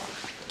答我。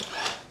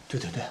对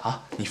啊，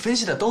你分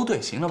析的都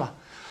对，行了吧？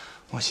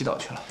我洗澡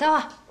去了。等会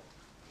儿，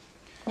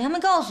你还没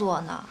告诉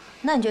我呢。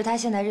那你觉得他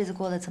现在日子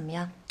过得怎么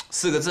样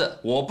？4个字，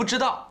我不知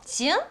道。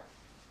行，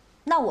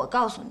那我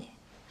告诉你，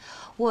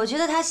我觉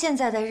得他现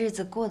在的日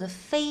子过得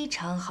非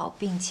常好，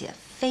并且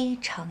非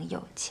常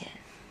有钱。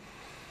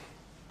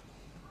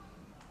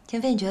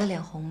田飞，你觉得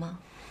脸红吗？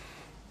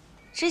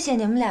之前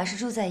你们俩是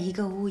住在一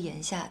个屋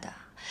檐下的，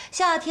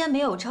夏天没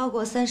有超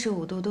过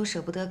35度都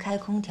舍不得开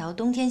空调，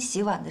冬天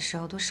洗碗的时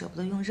候都舍不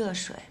得用热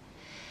水。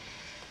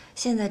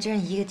现在真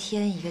是一个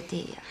天一个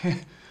地呀！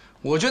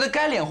我觉得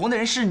该脸红的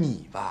人是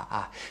你吧？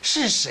啊，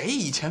是谁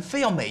以前非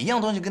要每一样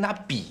东西跟他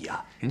比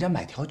呀？人家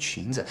买条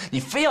裙子，你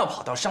非要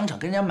跑到商场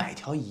跟人家买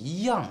条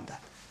一样的，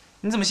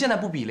你怎么现在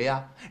不比了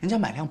呀？人家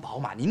买辆宝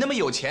马，你那么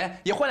有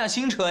钱也换辆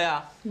新车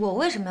呀？我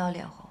为什么要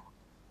脸红？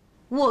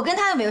我跟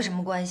他又没有什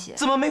么关系。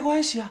怎么没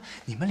关系啊？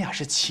你们俩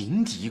是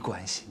情敌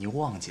关系，你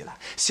忘记了？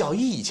小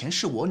姨以前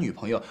是我女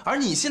朋友，而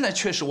你现在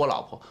却是我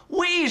老婆，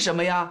为什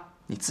么呀？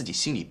你自己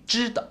心里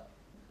知道。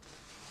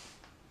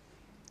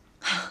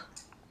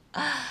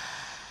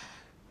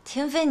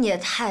田飞，你也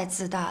太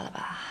自大了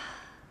吧！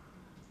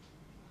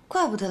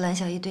怪不得蓝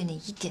小艺对你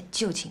一点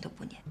旧情都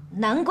不念，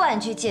难怪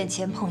你去见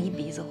钱碰一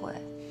鼻子灰。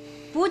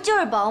不就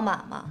是宝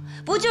马吗？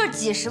不就是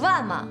几十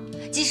万吗？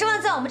几十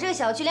万在我们这个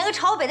小区连个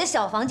朝北的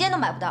小房间都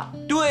买不到。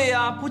对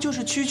呀，不就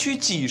是区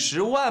几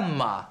十万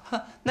吗？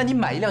哼，那你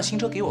买一辆新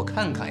车给我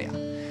看看呀，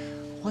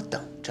我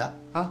等着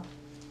啊。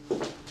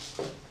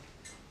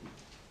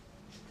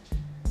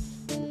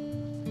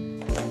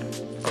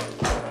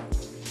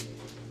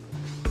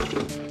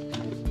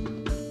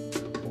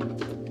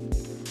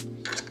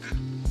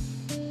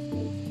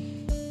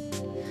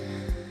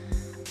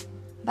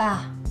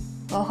爸，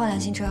我要换辆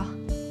新车，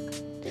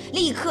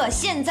立刻，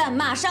现在，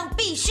马上，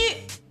必须！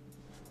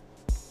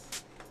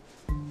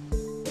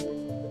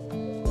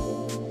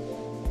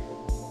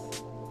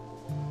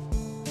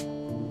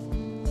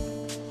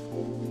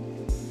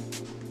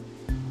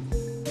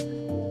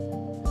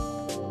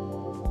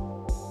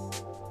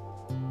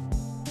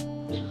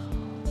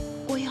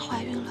我也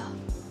怀孕了。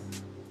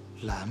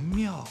蓝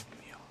妙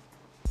妙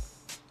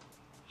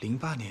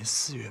，08年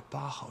4月8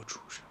号出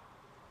生。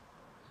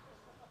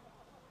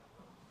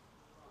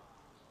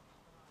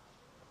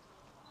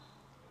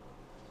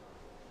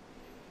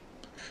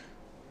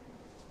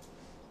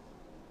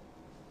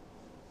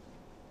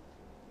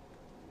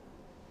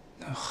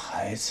那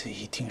孩子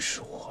一定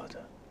是我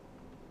的，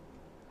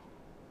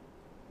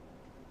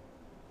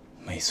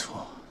没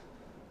错，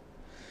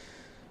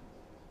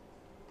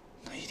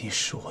那一定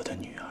是我的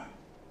女儿。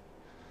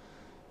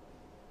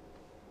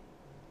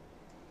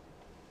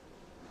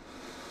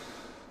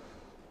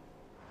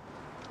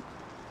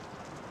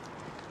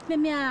妙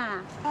妙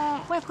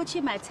啊，外婆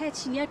去买菜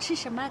去，你要吃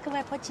什么？跟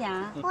外婆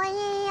讲。我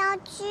也要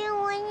去，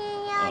我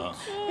也要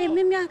去。哎，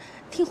妙妙，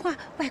听话，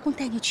外公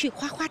带你去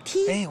滑滑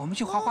梯。哎，我们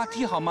去滑滑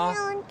梯好吗？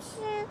我也要去，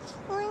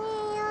我也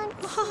要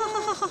去。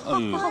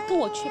好，跟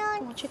我去，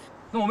跟我去。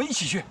那我们一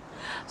起去。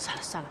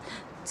算了，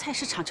菜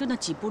市场就那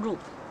几步路，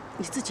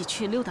你自己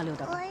去溜达溜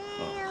达吧。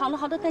好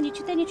了，带你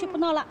去，不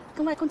闹了，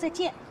跟外公再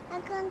见。外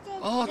公再见。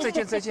哦，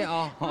再见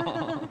啊！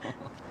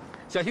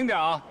小心点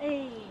啊！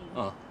哎。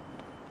嗯。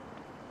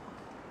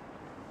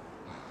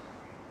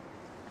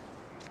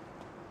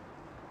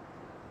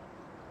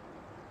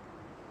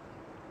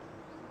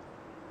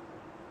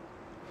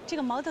这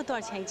个毛豆多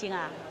少钱一斤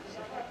啊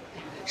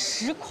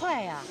？10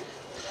块呀，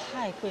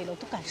太贵了，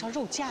都赶上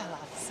肉价了。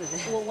是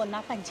的，我拿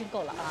半斤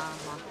够了啊。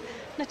好，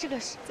那这个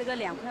是这个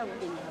2.5块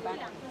给你，好吧？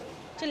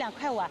这2.5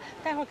块啊，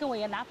待会儿跟我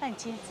也拿半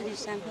斤，这里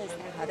3块3。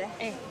好的，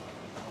哎。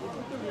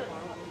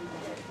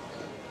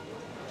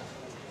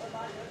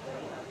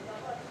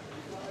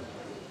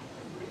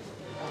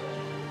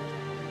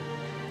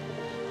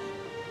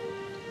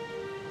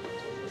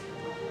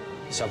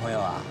小朋友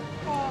啊，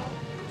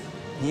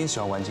你也喜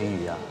欢玩金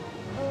鱼啊？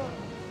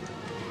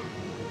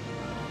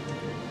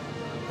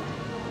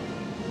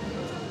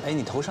哎，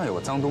你头上有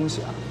个脏东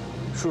西啊，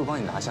叔叔帮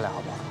你拿下来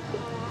好不好？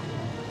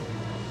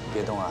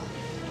别动啊！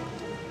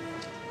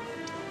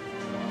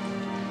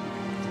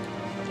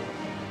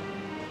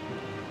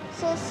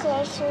谢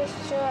谢叔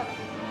叔。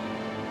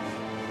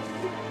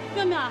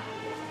妙妙，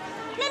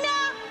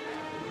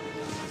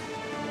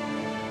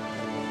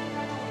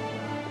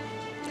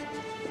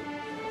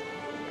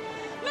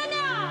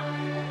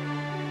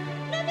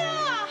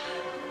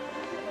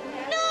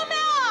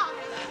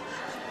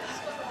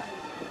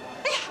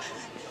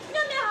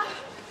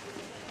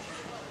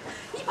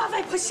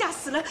外婆吓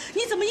死了！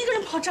你怎么一个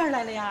人跑这儿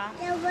来了呀？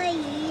钓过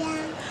鱼呀。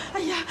哎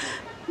呀，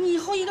你以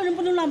后一个人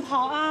不能乱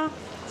跑啊！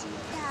知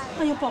道了。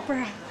哎呦，宝贝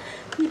儿啊，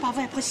你把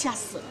外婆吓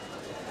死了。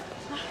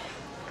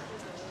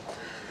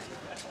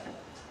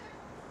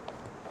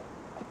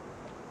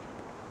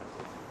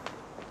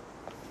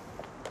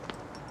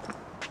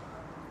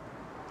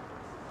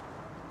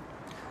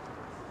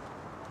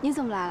你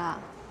怎么来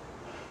了？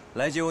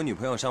来接我女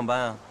朋友上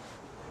班啊。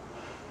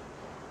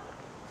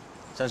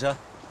上车。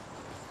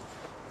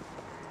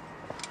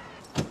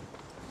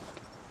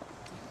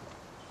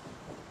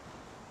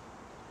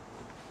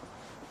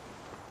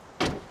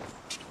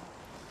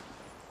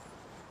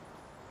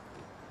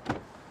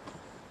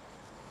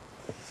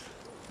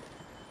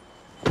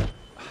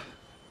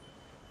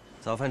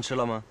早饭吃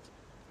了吗？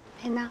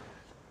没呢。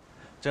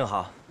正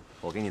好，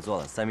我给你做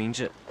了三明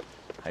治，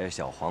还有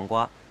小黄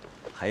瓜，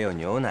还有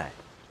牛奶。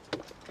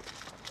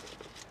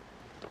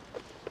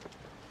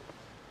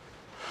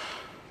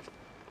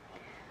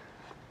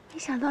没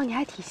想到你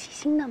还挺细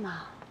心的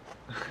嘛。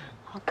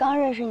我刚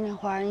认识你那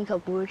会儿，你可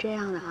不是这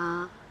样的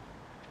啊。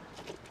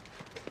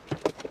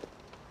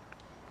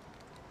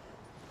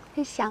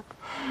真香。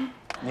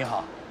你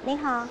好。你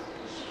好。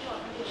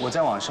我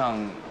在网上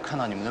看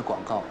到你们的广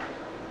告，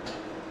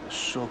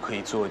说可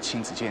以做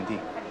亲子鉴定。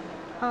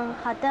嗯，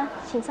好的，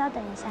请稍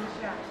等一下。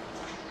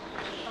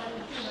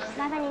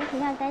麻烦您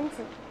填上单子。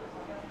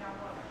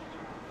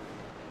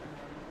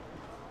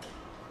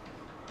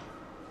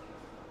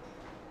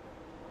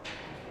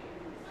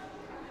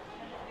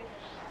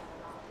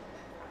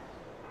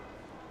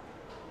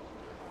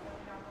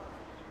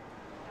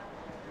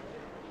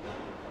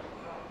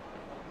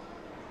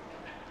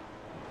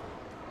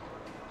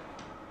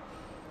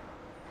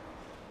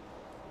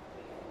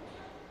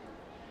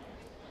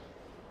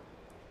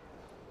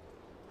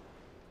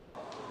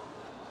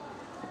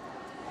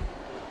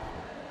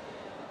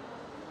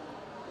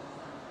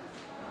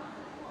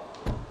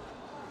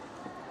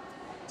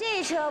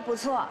这车不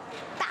错，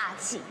大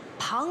气、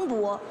磅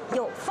礴、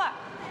有范儿，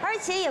而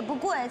且也不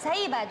贵，才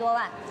100多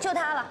万，就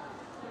它了。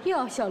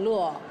哟，小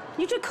陆，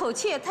你这口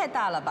气也太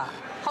大了吧？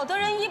好多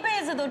人一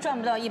辈子都赚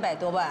不到100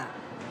多万。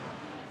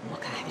我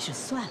看还是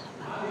算了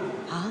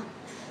吧。啊，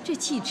这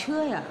汽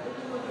车呀，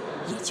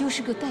也就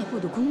是个代步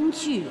的工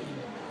具，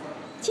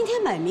今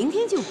天买明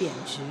天就贬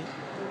值。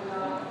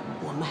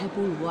我们还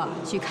不如啊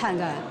去看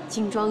看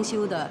精装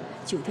修的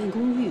酒店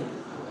公寓。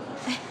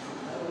哎，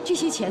这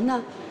些钱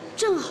呢？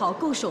正好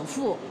够首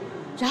付，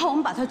然后我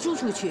们把它租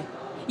出去，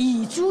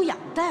以租养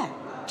贷，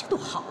这多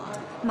好啊！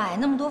买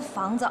那么多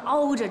房子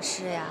熬着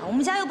吃呀，我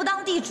们家又不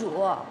当地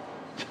主。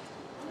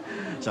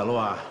小陆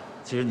啊，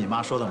其实你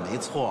妈说的没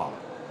错，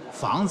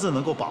房子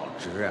能够保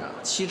值啊，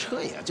汽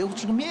车也就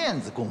是个面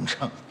子工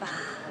程。爸，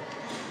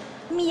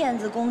面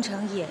子工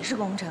程也是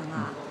工程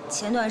啊。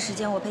前段时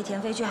间我陪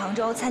田飞去杭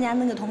州参加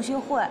那个同学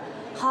会，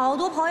好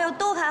多朋友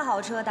都开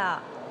好车的，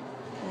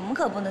我们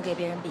可不能给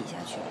别人比下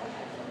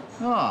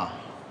去。啊。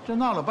这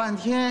闹了半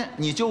天，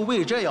你就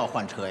为这要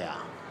换车呀？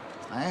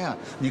哎呀，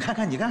你看，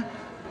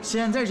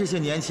现在这些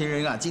年轻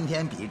人啊，今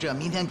天比这，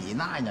明天比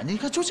那呀，你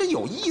看就是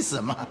有意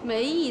思吗？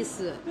没意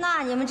思。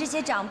那你们这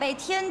些长辈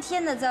天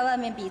天的在外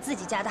面比自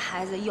己家的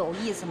孩子有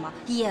意思吗？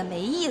也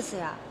没意思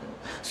呀。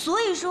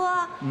所以说，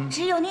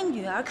只有你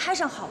女儿开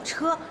上好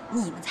车，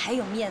你们才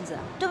有面子，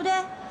对不对？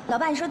老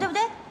爸，你说对不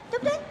对？对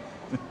不对？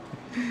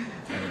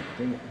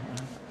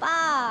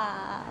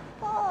爸，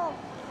抱。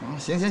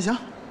行，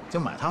就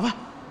买它吧。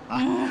啊，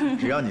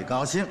只要你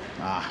高兴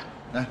啊！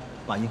来，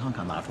把银行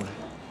卡拿出来。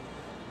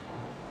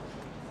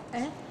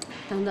哎，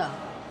等等，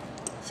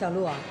小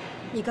陆啊，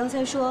你刚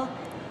才说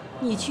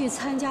你去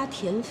参加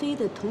田飞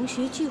的同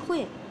学聚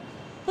会，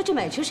那这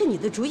买车是你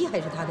的主意还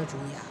是他的主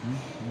意啊？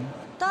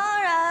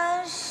当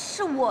然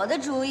是我的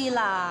主意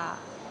啦。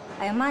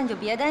哎呀妈，你就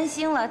别担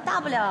心了，大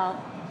不了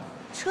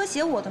车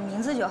写我的名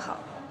字就好。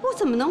我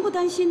怎么能不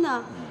担心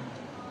呢？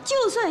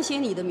就算写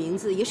你的名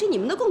字，也是你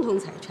们的共同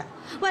财产，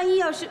万一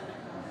要是……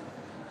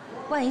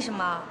万一什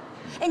么？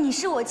哎，你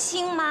是我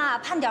亲妈，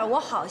盼点我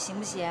好行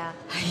不行？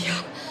哎呀，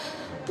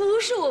不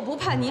是我不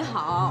盼你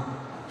好，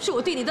是我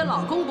对你的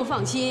老公不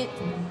放心。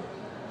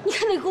你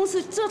看那个公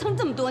司折腾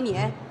这么多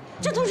年，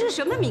这都是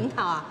什么名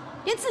堂啊？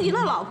连自己的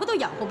老婆都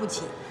养活不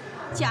起，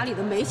家里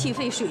的煤气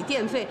费、水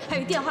电费还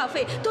有电话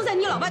费都在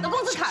你老爸的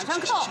工资卡上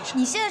扣。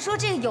你现在说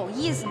这个有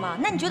意思吗？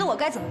那你觉得我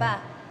该怎么办？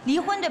离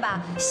婚对吧？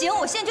行，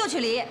我现在就去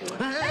离。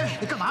哎，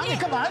你干嘛呢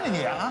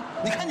你啊？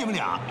你看你们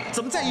俩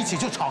怎么在一起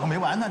就吵个没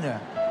完呢？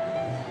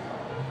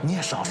你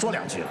也少说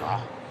两句了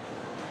啊！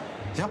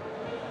行，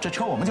这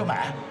车我们就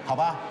买，好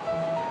吧？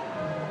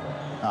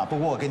啊，不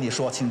过我跟你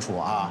说清楚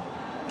啊，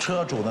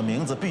车主的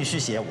名字必须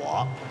写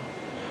我。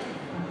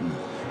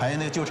还有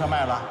那个旧车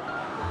卖了，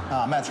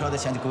啊，卖车的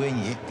钱就归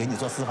你，给你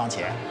做私房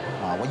钱，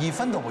啊，我1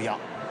分都不要。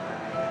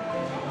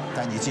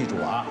但你记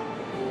住啊，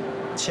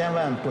千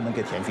万不能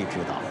给田飞知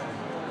道。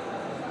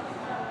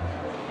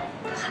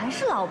还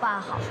是老爸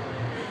好，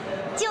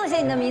就写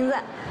你的名字，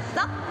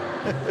走。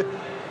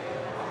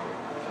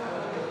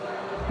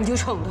你就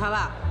宠他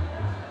吧，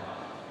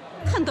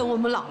看等我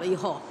们老了以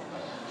后，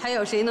还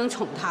有谁能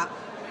宠他？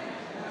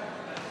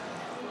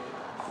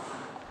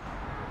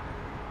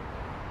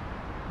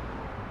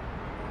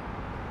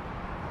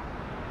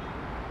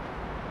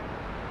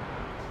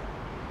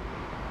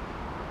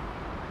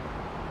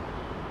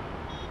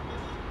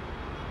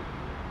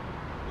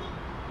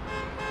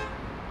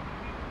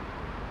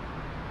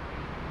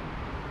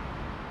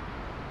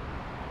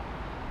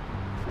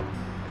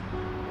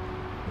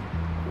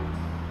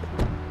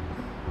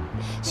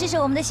试试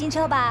我们的新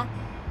车吧，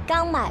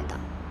刚买的。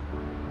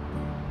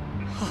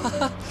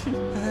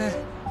哎，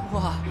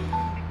哇！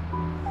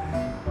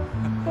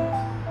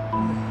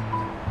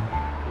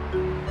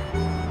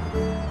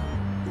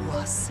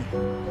哇塞！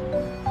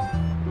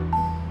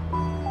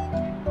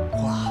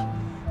哇！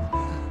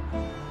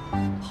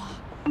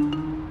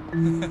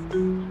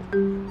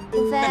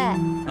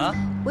啊？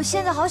我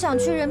现在好想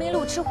去人民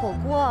路吃火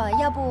锅，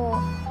要不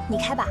你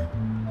开吧？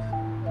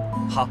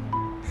好。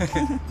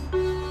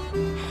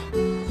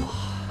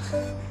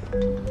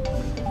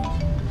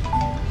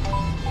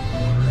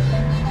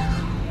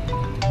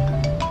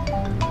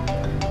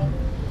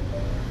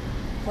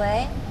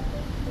喂。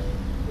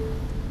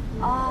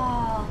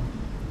哦，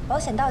保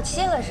险到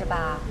期了是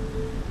吧？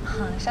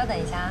稍等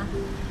一下啊。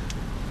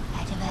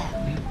哎，天飞，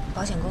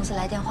保险公司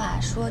来电话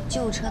说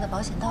旧车的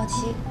保险到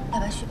期，要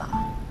不要续保？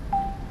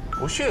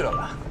不续了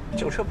吧？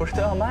旧车不是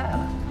都要卖了？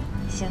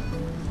行。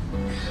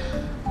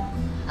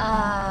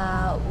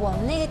我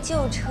们那个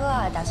旧车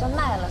啊，打算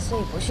卖了，所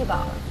以不续保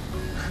了。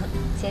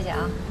谢谢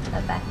啊，拜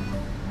拜。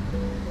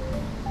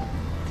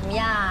怎么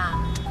样？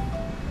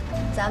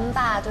咱们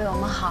爸对我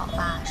们好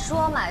吧？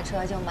说买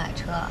车就买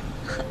车。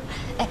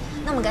哎，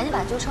那我们赶紧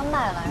把旧车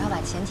卖了，然后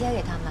把钱贴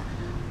给他们。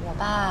我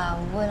爸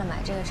为了买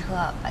这个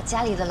车，把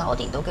家里的老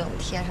底都给我们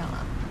贴上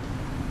了。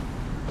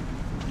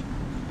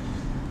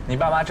你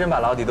爸妈真把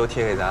老底都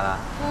贴给咱了？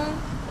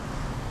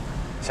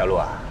小陆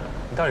啊，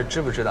你到底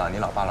知不知道你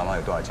老爸老妈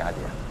有多少家底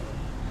啊？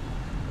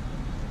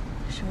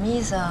什么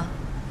意思啊？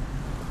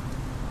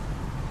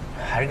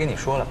还是跟你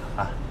说了吧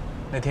啊，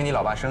那天你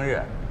老爸生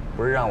日，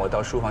不是让我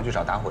到书房去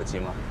找打火机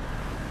吗？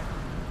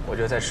我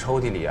就在抽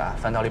屉里啊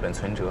翻到了一本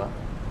存折，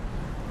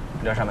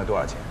你知道上面多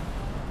少钱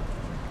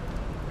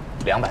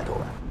？200多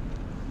万。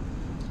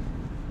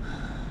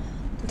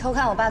你偷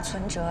看我爸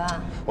存折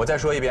啊？我再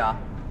说一遍啊，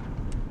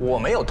我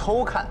没有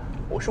偷看，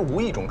我是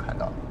无意中看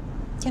到的。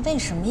天飞，你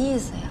什么意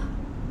思呀？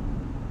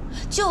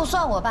就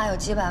算我爸有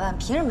几百万，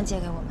凭什么借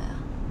给我们呀？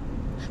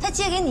他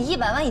借给你100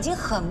万已经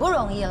很不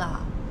容易了。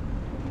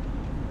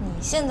你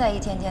现在一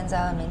天天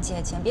在外面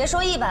借钱，别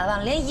说100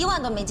万，连1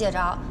万都没借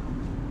着，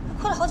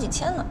亏了好几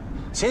千呢。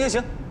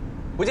行，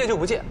不借就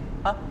不借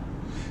啊！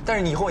但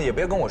是你以后也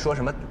别跟我说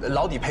什么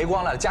老底赔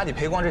光了、家底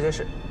赔光这些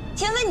事。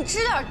天飞，你知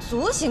点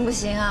足行不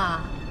行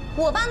啊？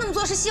我爸那么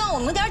做是希望我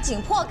们有点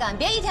紧迫感，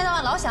别一天到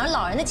晚老想着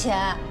老人的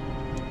钱。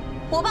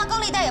我爸高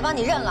利贷也帮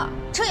你认了，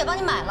车也帮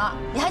你买了，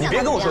你还想？你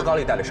别跟我说高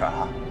利贷的事儿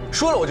哈，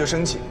说了我就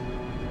生气。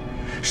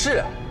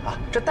是啊，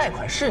这贷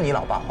款是你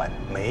老爸还的，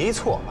没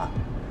错啊。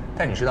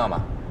但你知道吗？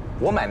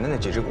我买的那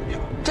几只股票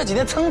这几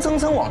天蹭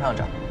往上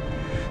涨，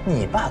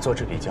你爸做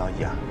这笔交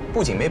易啊，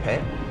不仅没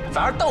赔，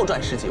反而倒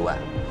赚10几万，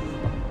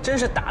真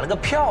是打了个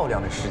漂亮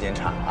的时间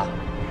差啊！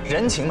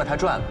人情嘛他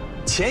赚了，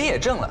钱也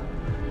挣了，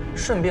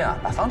顺便啊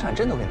把房产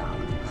证都给拿了。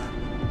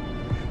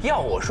要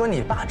我说，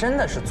你爸真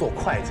的是做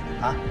会计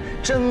的啊，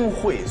真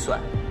会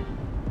算。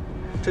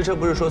这车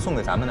不是说送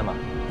给咱们的吗？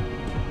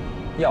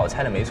要我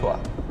猜的没错啊，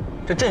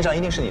这证上一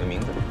定是你的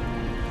名字。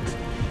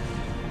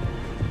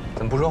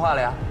怎么不说话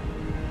了呀？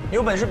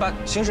有本事把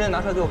行驶证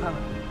拿出来给我看看。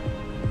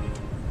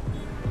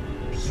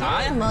凭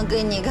什么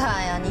给你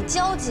看呀？你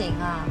交警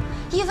啊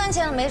，1分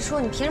钱都没出，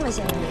你凭什么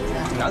写你名字？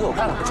你拿给我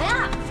看看。干嘛呀？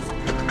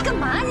干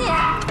嘛你？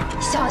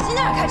小心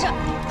点开车！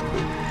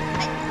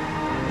哎，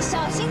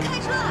小心开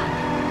车！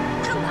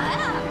干嘛呀？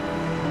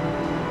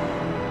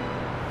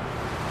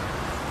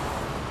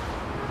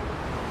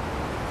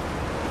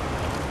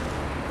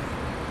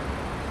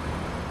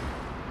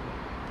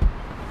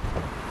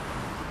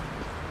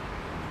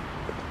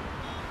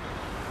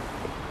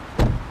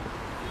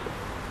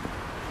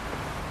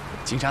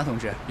警察同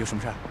志，有什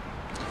么事儿？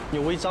你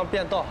违章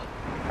变道，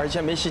而且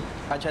没系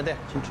安全带，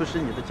请出示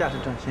你的驾驶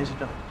证、行驶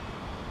证。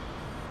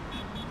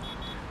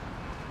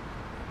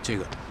这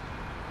个。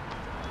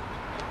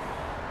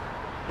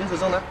行驶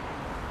证呢？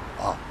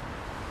啊。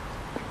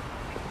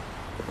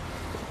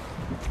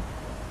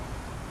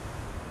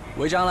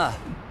违章了，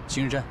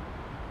行驶证。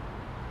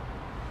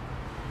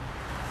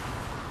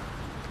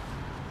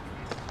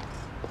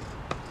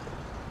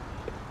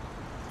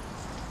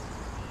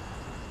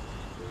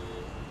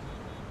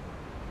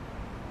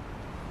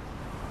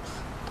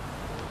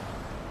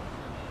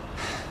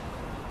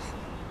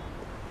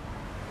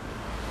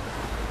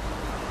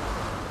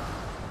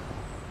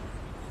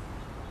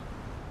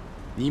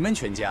你们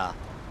全家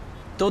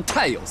都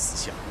太有思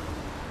想。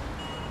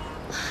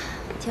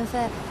天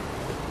飞，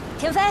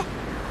天飞，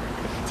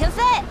天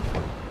飞，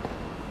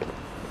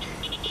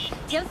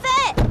天飞，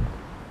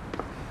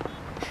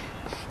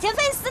天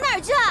飞，你死哪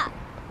儿去啊？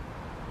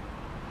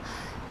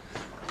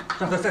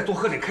让他再多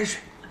喝点开水，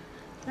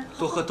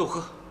多喝。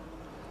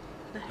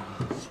来，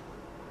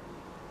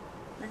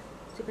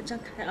嘴巴张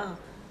开啊，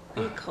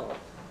喝一口。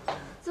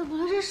怎么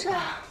了这是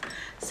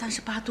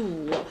？38度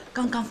5，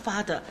刚刚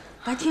发的，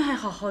白天还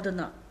好好的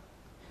呢。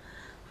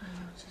哎呦，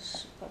真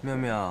是。妙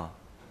妙，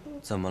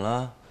怎么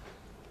了？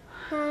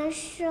难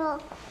受，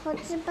猴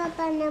子爸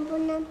爸能不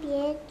能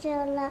别走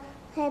了，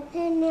陪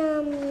陪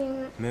妙妙？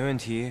没问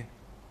题，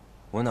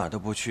我哪儿都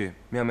不去。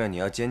妙妙，你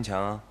要坚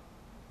强啊。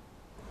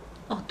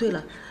哦，对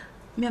了，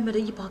妙妙的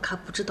医保卡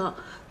不知道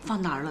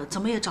放哪儿了，怎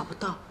么也找不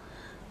到。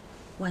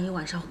万一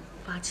晚上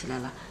发起来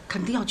了，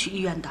肯定要去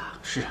医院的。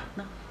是啊。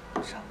那。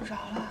找不着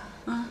了。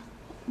啊，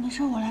没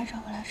事，我来找。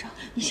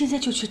你现在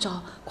就去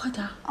找，快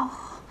点。哦，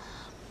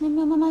那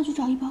妙妈妈去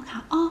找医保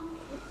卡啊。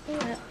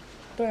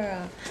贝儿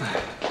啊，再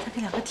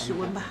给2个体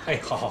温吧。哎，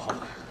好。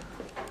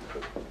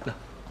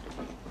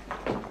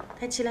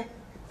抬起来。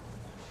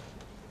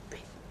对，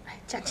来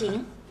夹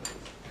紧。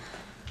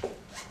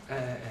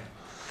哎，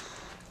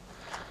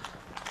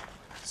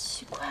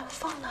奇怪，我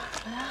放哪儿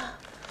了呀？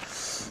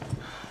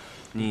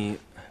你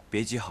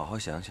别急，好好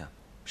想想，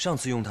上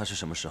次用它是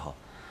什么时候？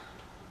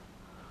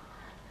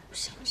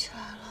想不起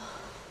来了。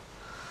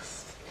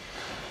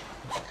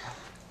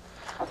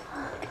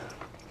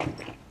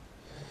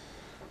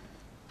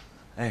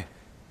 哎，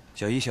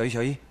小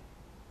一，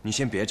你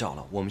先别找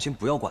了，我们先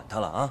不要管他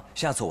了啊！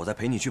下次我再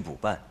陪你去补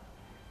办。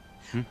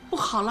不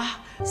好了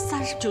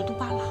，39度8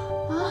了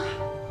啊！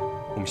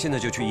我们现在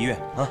就去医院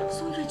啊！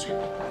送医院去！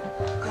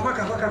赶快！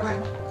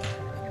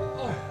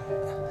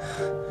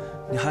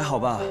你还好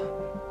吧，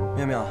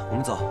妙妙？我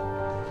们走。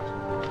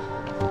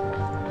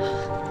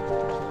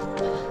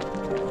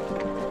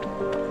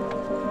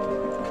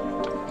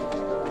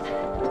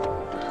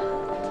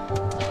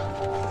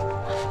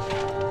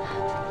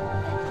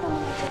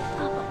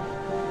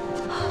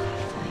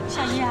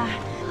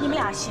你们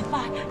俩行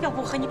吧？要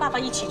不和你爸爸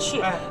一起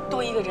去，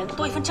多一个人，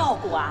多一份照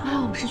顾啊！妈，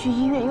我们是去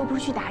医院，又不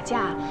是去打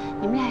架。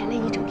你们俩也累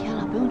一整天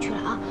了，不用去了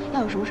啊！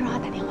要有什么事让他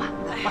打电话。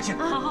放心，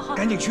好，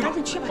赶紧去吧，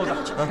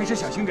豆子，开车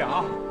小心点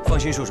啊！放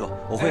心，叔叔，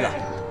我会的。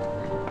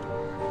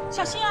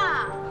小心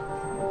啊！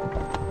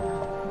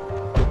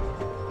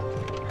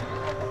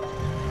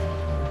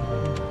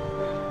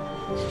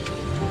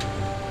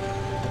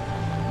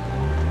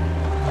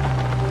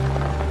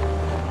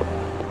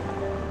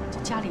这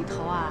家里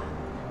头啊。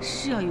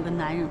 是要有个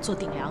男人做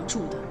顶梁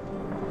柱的，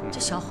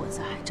这小伙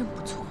子还真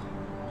不错，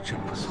真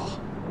不错。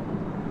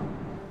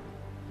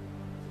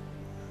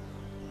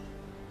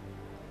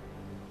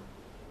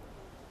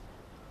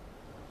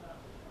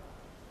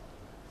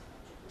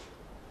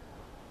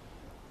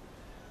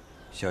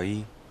小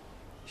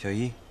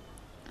一，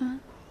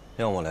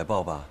让我来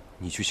抱吧，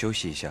你去休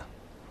息一下。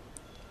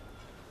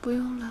不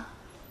用了，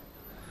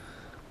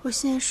我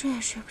现在睡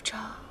也睡不着，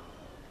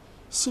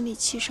心里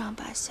七上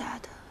八下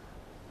的。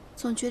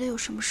 总觉得有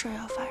什么事儿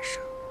要发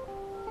生。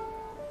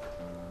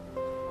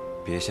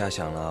别瞎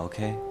想了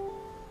 ，OK？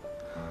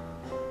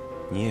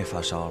 你也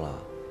发烧了。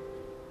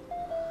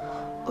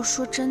我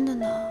说真的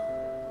呢。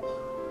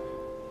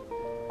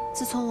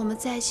自从我们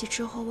在一起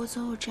之后，我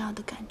总有这样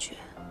的感觉，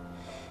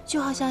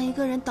就好像一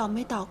个人倒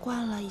霉倒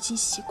惯了，已经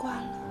习惯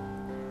了。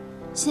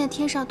现在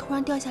天上突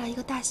然掉下来一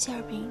个大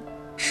馅饼，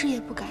吃也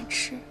不敢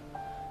吃，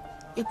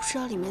也不知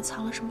道里面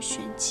藏了什么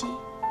玄机，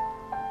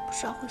不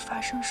知道会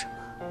发生什么。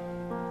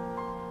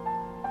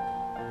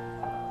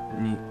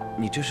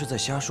 你这是在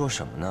瞎说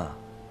什么呢？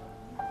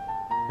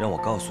让我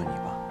告诉你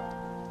吧，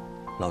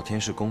老天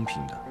是公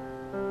平的，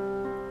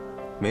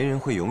没人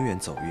会永远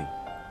走运，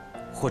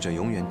或者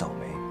永远倒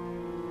霉。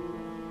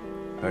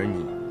而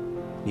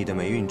你的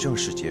霉运正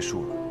式结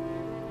束了，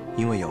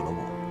因为有了我。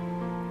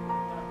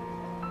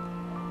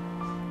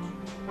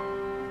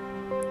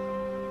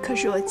可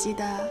是我记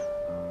得，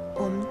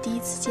我们第一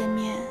次见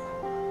面，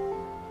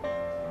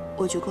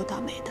我就够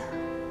倒霉的。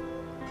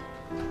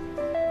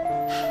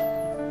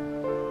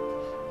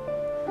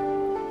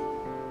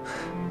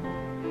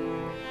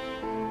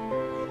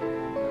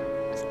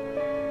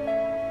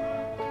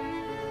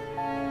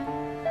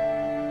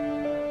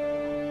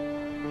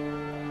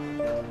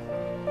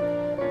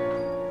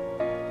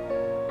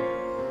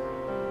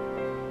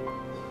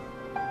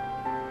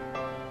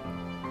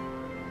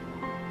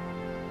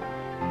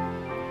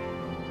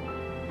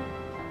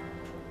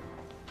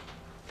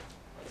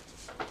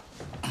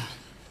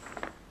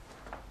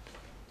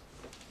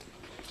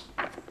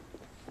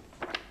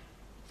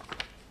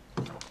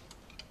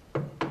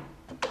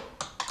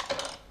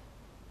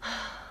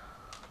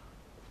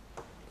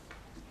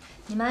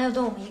 你妈又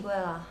动我们衣柜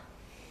了？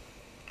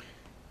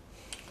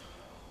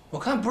我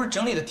看不是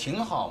整理的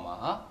挺好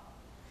吗？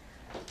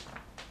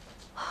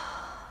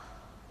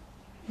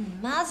你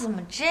妈怎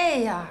么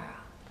这样啊？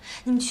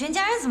你们全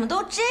家人怎么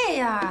都这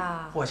样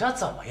啊？我家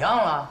怎么样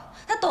了？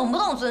她懂不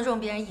懂尊重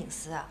别人隐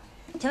私啊？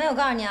田薇，我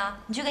告诉你啊，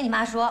你去跟你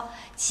妈说，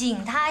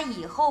请她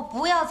以后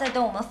不要再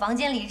动我们房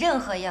间里任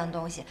何一样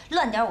东西，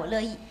乱点我乐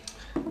意。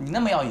你那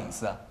么要隐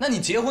私，那你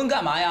结婚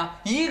干嘛呀？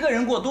一个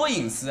人过多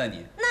隐私啊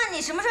你！那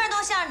你什么事儿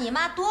都向着你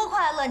妈，多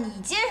快乐！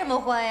你结什么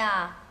婚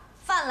呀？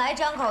饭来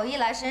张口，衣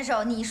来伸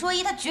手，你说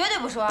一，她绝对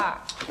不说二。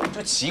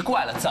就奇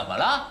怪了，怎么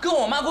了？跟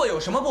我妈过有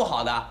什么不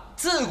好的？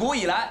自古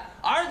以来，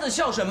儿子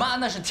孝顺妈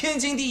那是天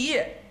经地义，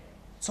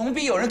总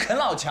比有人啃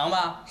老强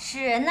吧？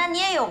是，那你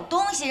也有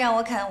东西让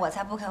我啃，我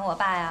才不啃我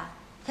爸呀。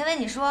田薇，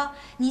你说，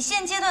你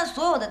现阶段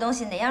所有的东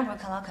西哪样不是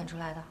啃老啃出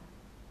来的？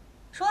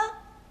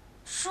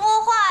说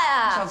话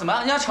呀！想怎么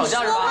样？你要吵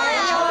架是吧？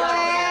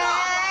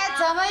哎，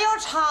怎么又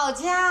吵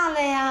架了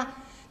呀？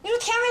你说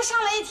田薇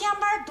上了一天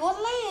班多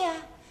累呀！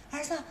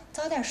儿子，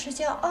早点睡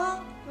觉啊。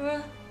不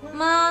是，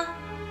妈，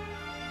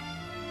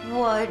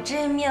我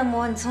这面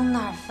膜你从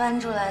哪儿翻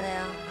出来的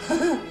呀？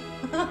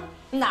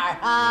哪儿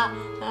啊？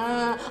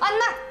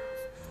那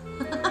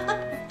儿。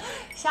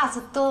下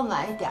次多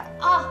买一点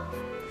啊。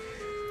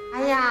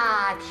哎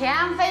呀，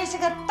田薇是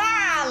个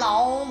大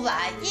老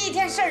板，一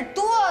天事儿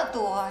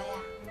多呀。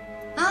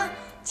啊，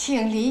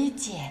请理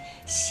解，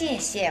谢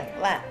谢，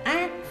晚安。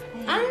哎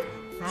啊，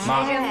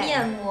妈，这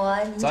面膜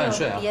您就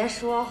啊别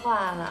说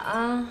话了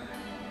啊！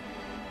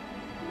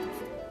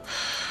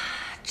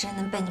真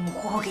能被你们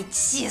活活给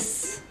气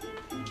死！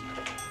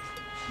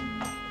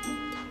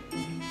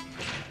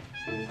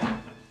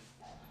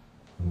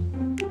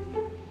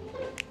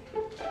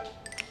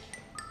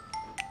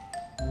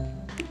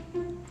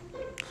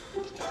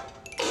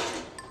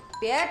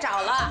别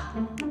找了，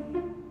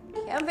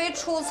田飞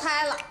出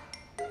差了，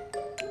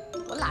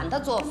我懒得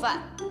做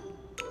饭。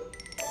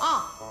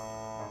啊，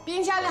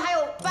冰箱里还有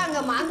半个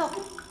馒头，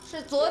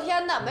是昨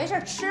天的，没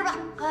事吃吧。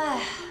哎，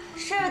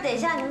是不是得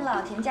像你们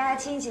老田家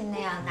亲戚那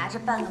样，拿着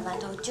半个馒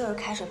头就是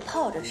开水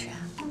泡着吃啊？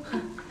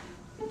哼，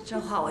这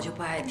话我就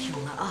不爱听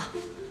了啊。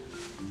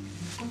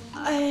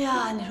哎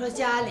呀，你说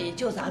家里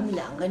就咱们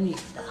2个女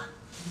的，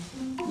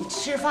你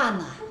吃饭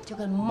呢就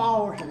跟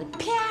猫似的，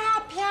啪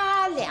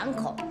啪2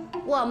口，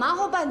我忙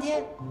活半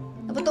天，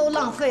那不都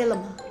浪费了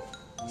吗？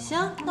行，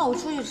那我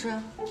出去吃。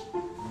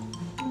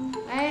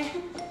哎，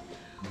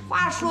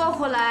话说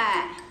回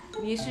来，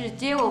你是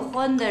结过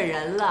婚的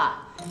人了，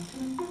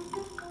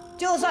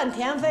就算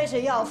田飞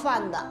是要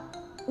饭的，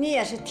你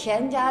也是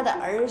田家的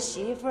儿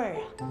媳妇儿啊。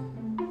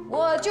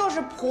我就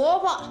是婆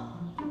婆，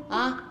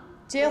啊，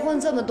结婚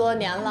这么多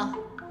年了，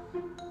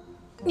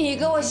你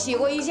给我洗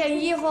过一件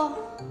衣服，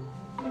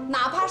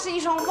哪怕是一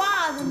双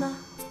袜子呢？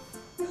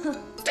哼，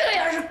这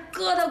要是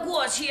搁到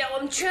过去啊，我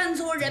们全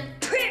族人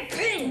呸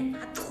呸，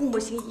吐沫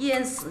星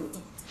淹死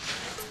你！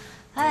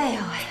哎呦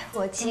喂，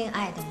我亲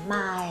爱的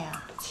妈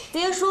呀！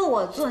别说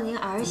我做您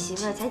儿媳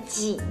妇才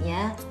几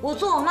年，我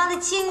做我妈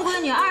的亲闺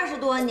女20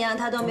多年，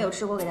她都没有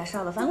吃过给她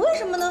烧的饭。为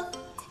什么呢？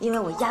因为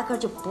我压根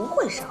就不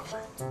会烧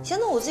饭。行，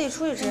那我自己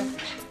出去吃。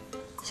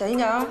小心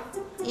点哦，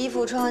衣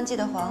服穿完记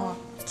得还我。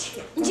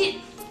切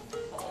记。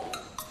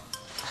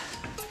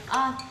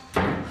啊，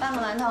半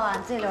个馒头啊，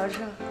自己留着吃。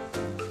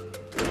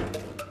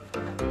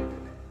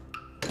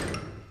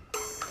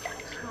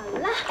好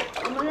了，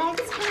我们来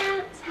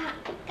擦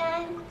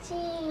干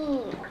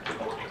净。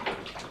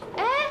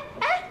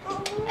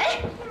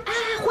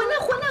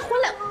回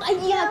来！哎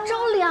呀，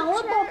着凉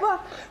了，宝贝儿。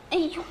哎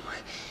呦，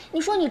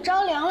你说你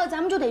着凉了，咱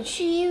们就得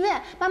去医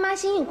院。妈妈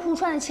辛辛苦苦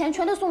赚的钱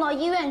全都送到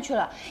医院去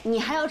了，你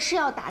还要吃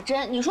药打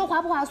针，你说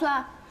划不划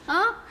算？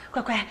啊，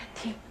乖乖，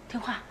听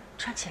话，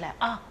穿起来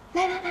啊！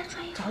来，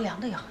穿衣服。着凉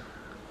的呀，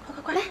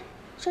快，来，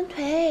伸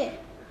腿。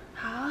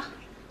好，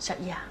小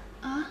易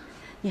啊，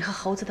你和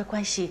猴子的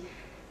关系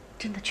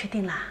真的确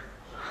定啦？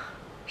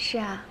是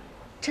啊，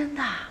真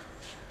的？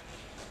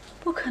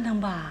不可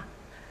能吧？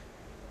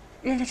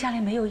人家家里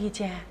没有意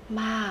见。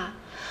妈，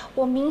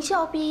我名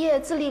校毕业，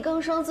自力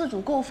更生，自主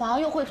购房，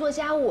又会做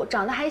家务，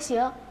长得还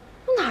行，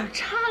我哪儿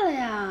差了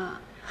呀？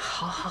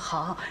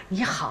好，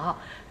你好，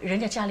人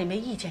家家里没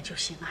意见就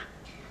行啊。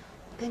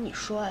跟你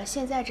说，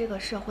现在这个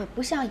社会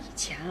不像以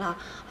前了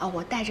啊！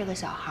我带着个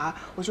小孩，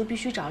我就必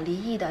须找离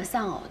异的、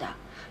丧偶的。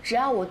只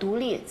要我独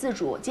立、自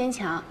主、坚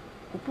强，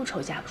我不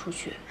愁嫁不出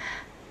去。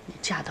你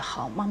嫁得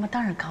好，妈妈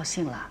当然高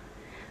兴了。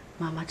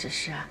妈妈只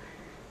是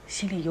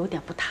心里有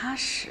点不踏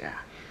实。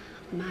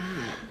妈，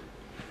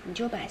你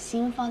就把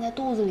心放在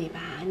肚子里吧。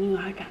你女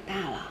儿长大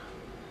了，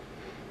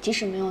即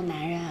使没有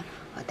男人，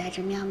我带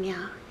着妙妙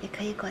也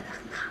可以过得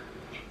很好。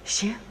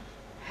行，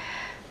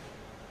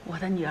我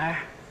的女儿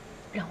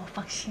让我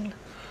放心了。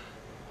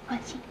放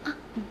心啊，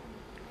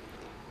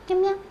喵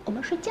喵，我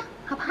们睡觉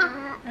好不好？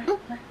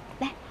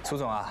来。苏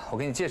总啊，我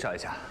给你介绍一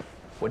下，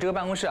我这个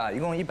办公室啊，一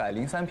共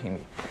103平米。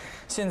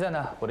现在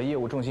呢，我的业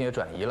务重心也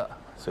转移了，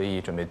所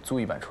以准备租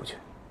一半出去。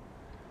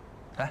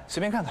来，随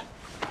便看看。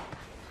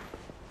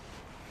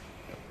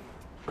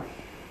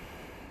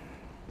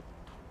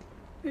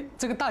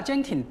这个大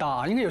间挺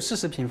大，应该有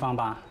40平方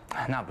吧？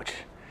那不止，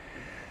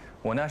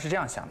我呢是这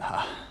样想的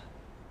哈，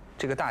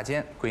这个大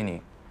间归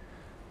您，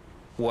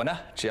我呢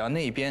只要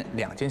那边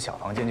2间小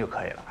房间就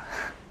可以了。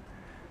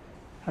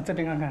啊，这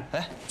边看看。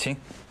来，请。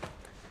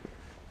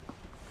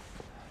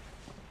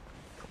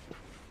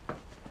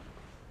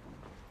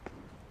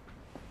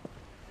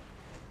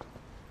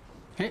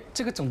哎，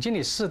这个总经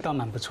理室倒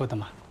蛮不错的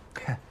嘛。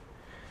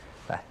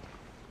来。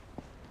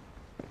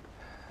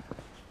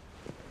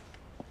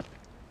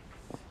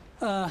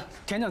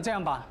田总，这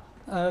样吧，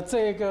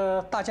这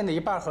个大间的一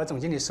半和总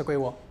经理室归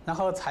我，然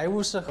后财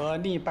务室和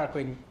另一半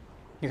归你，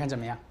你看怎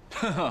么样？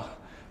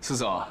苏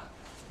总，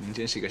您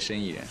真是个生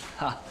意人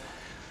哈。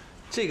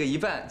这个一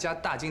半加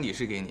大经理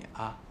室给你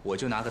啊，我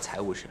就拿个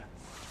财务室。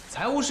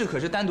财务室可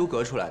是单独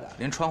隔出来的，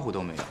连窗户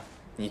都没有。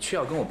你却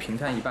要跟我平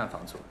摊一半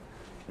房租，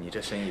你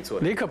这生意做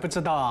的……你可不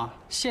知道啊，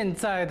现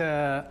在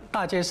的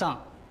大街上，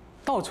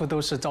到处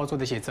都是招租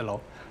的写字楼。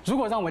如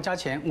果让我加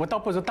钱，我倒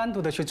不如单独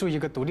的去住一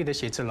个独立的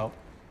写字楼。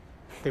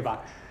对吧，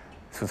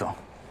苏总，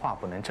话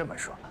不能这么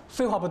说。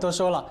废话不多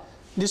说了，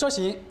你说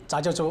行，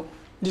咱就租；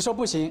你说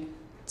不行，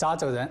咱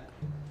走人。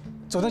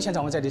主动权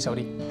掌握在你手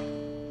里。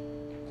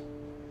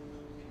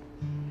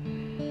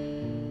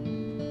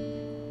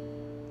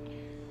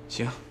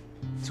行，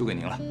租给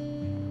您了。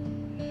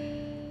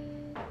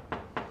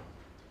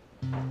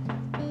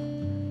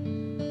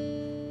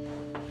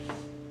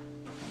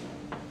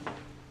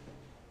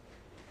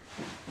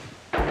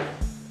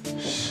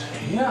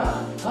么呀？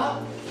啊？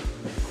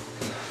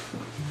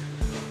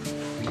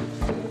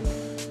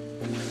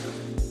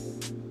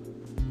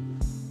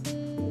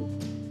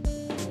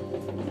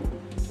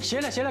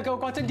行了，给我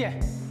挂正点。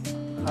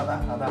好的，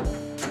好的。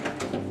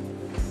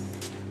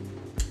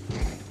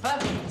哎，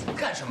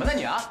干什么呢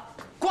你啊？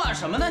挂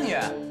什么呢你？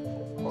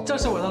这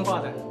是我让挂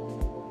的，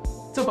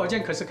这宝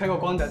剑可是开过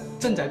光的，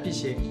正在辟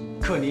邪，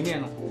可灵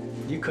验了，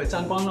你可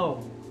沾光喽。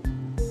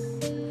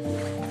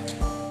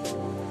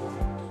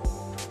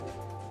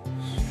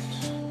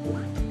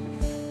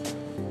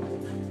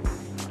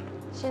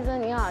先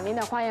生您好，您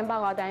的化验报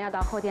告单要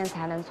到后天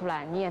才能出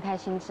来，你也太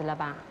心急了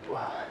吧？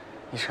哇，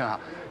医生啊，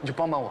你就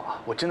帮帮我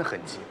啊，我真的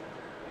很急。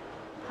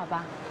好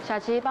吧，小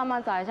齐帮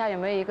忙找一下有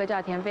没有一个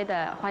叫田飞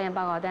的化验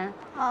报告单。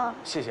哦，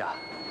谢谢啊，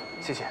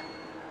谢谢。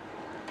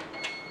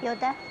有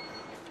的。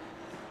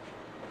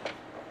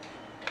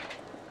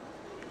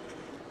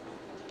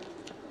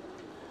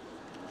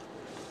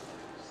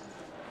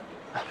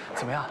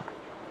怎么样？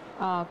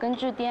根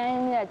据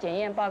DNA 的检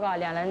验报告，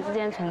两人之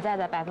间存在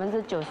着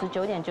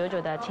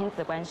99.99%的亲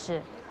子关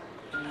系。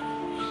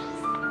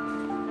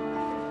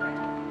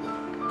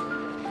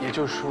也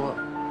就是说，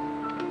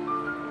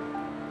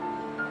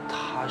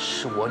她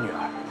是我女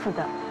儿。是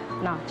的，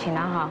那请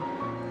拿好。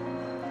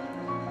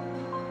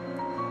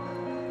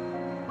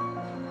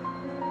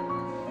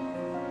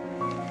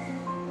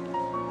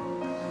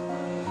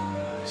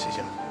谢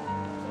谢。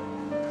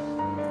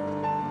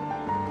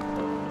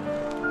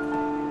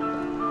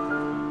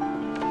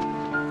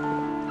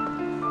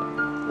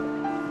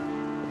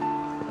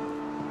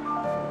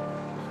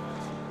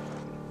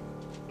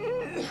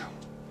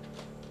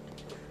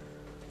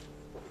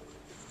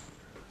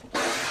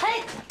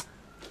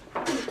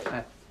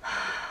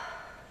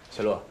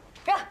小洛，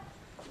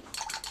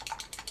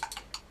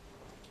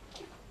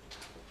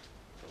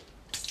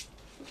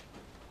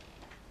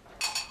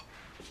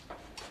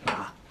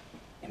妈，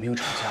你们又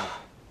吵架了？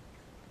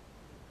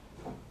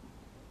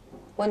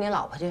问你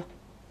老婆去。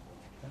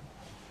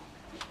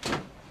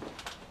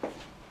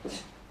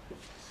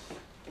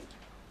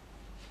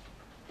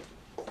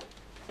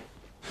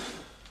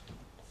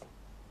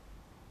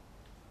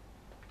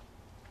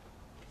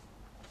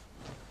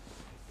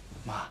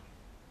妈，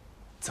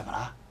怎么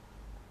了？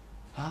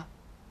啊？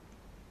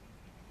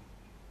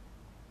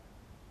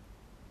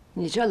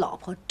你这老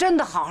婆真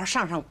的好好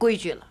上规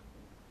矩了，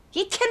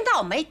一天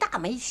到晚没大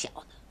没小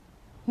的。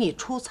你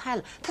出差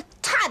了，她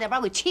差点把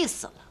我给气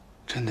死了。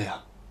真的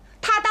呀？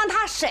她当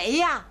她谁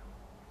呀？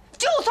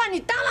就算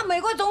你当了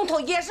美国总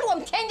统，也是我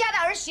们田家的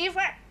儿媳妇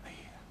儿。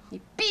你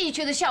必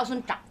须得孝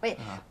顺长辈，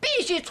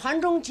必须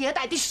传宗接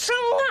代的生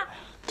啊！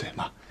对，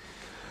妈，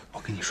我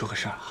跟你说个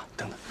事儿啊，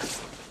等等。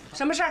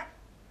什么事儿？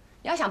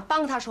你要想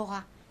帮她说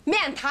话，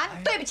免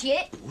谈。对不起。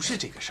不是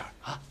这个事儿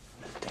啊，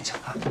等一下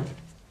啊。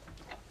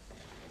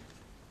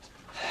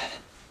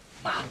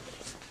妈，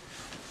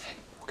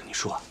我跟你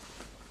说，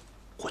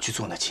我去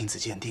做那亲子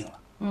鉴定了。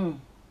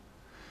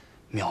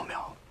妙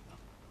妙，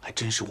还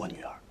真是我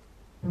女儿。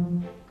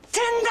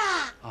真的？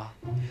啊！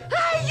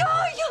哎呦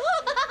呦！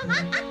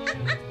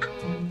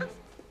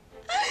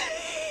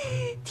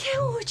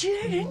天无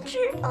绝人之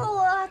道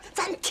啊！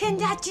咱田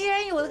家竟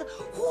然有了个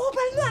活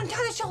蹦乱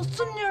跳的小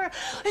孙女儿！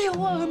哎呦，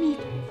阿弥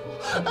陀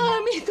佛，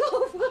阿弥陀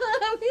佛，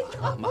阿弥陀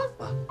佛！妈，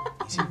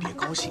你先别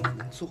高兴，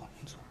您坐。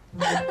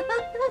妈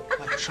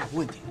有事儿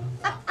问你呢。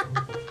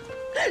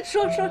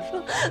说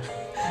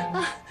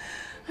啊！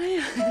哎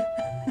呀，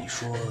你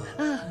说，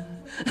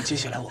接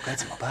下来我该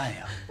怎么办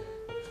呀？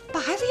把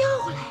孩子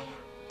要回来呀，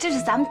这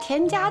是咱们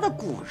田家的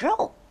骨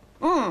肉。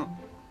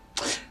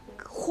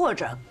或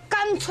者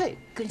干脆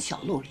跟小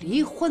陆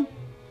离婚，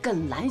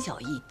跟蓝小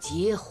艺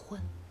结婚。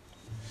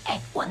哎，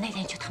我那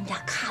天去他们家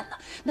看了，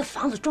那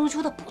房子装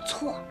修的不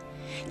错。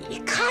你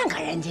看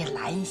看人家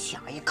蓝小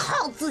艺，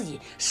靠自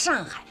己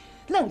上海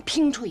愣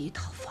拼出一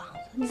套房子。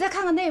你再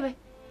看看那位，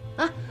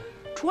啊，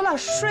除了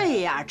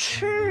睡呀、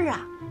吃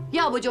啊，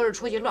要不就是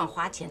出去乱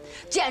花钱，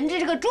简直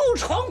是个猪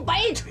虫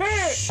白痴。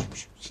嘘，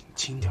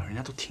轻点，人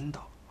家都听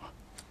到了。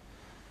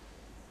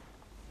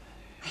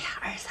哎呀，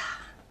儿子，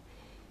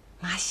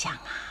妈想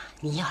啊，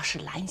你要是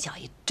蓝小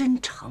艺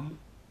真诚，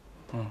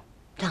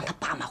让他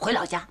爸妈回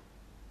老家，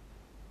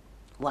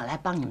我来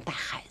帮你们带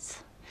孩子。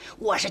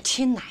我是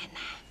亲奶奶，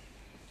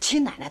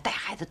亲奶奶带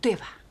孩子，对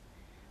吧？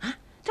啊，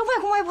这外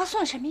公外婆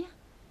算什么呀？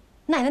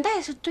奶奶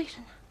带是对着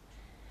呢。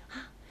啊，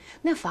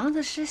那房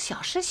子是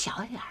小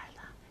一点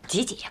的，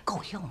挤挤也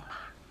够用了。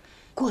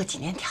过几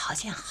年条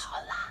件好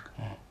了，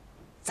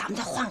咱们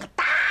再换个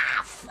大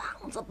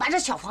房子，把这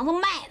小房子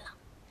卖了。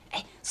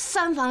哎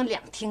，3房2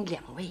厅2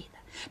卫的，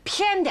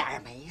偏点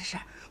儿没事。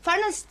反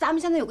正咱们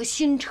现在有个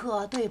新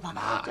车，对吧？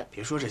妈，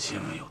别说这些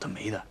有的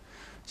没的，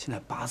现在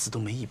8字都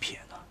没1撇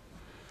呢。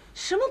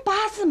什么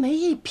8字没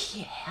1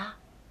撇呀？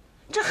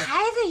这孩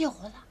子有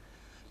了，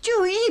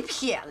就有1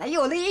撇了，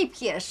有了1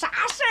撇，啥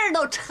事儿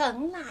都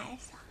成了，儿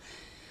子。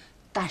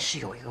但是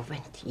有一个问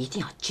题，一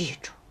定要记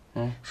住，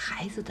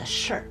孩子的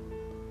事儿，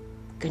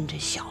跟这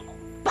小龙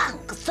半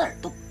个字儿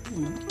都不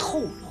能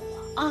透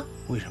露啊！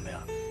为什么呀？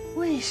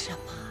为什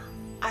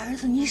么？儿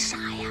子，你傻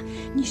呀？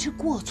你是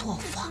过错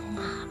方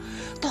啊，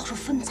到时候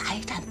分财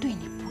产对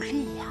你不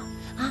利呀！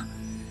啊，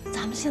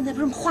咱们现在不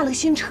是换了个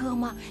新车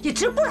吗？也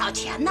值不少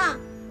钱呢。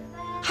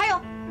还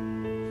有，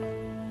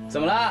怎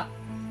么了？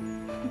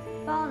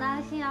帮我拿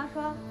个新牙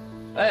刷。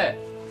哎，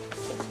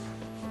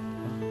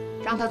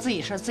让他自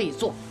己事自己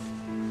做。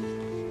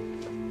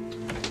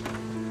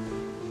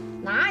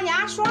拿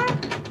牙刷，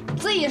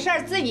自己事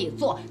自己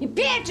做，你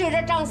别指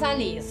着张三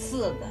李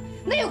四的，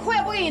内裤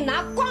也不给你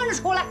拿，光着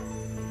出来。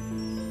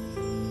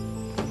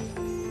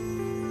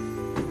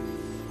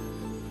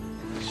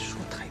说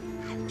太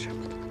知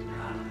不懂。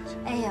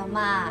哎呀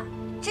妈，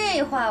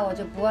这话我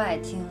就不爱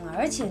听了，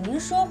而且您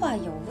说话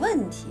有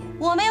问题。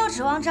我没有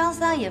指望张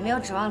三，也没有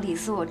指望李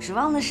四，我指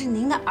望的是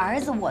您的儿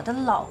子，我的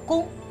老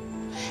公。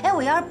哎，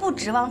我要是不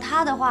指望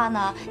他的话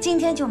呢，今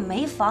天就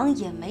没房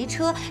也没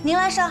车，您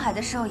来上海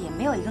的时候也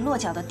没有一个落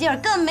脚的地儿，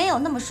更没有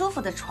那么舒服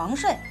的床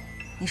睡，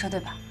您说对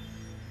吧？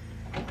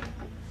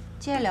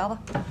接着聊吧。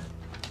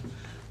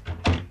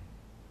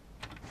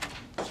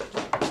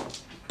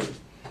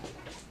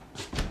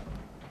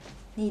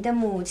你的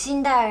母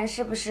亲大人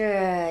是不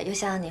是又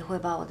向你汇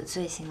报我的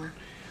罪行了？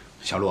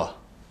小璐，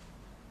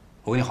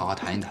我跟你好好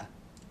谈一谈。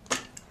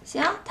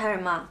行，谈什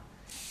么？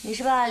你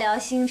是吧聊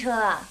新车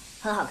啊？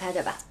很好开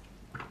对吧？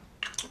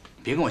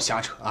别跟我瞎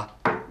扯啊！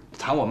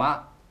谈我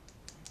妈。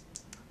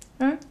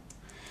嗯，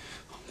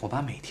我妈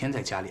每天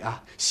在家里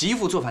啊，洗衣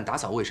服、做饭、打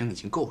扫卫生已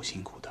经够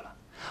辛苦的了。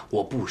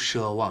我不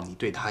奢望你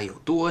对她有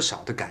多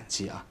少的感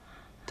激啊，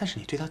但是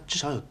你对她至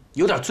少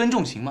有点尊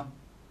重行吗？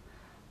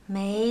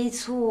没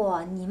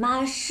错，你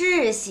妈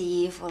是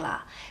洗衣服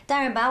了，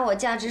但是把我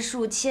价值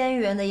数千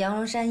元的羊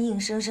绒衫硬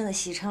生生的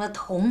洗成了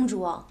童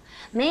装。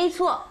没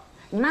错。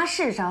你妈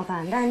是烧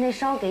饭，但是那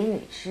烧给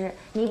你吃。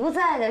你不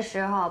在的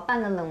时候，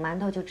拌个冷馒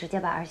头就直接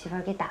把儿媳妇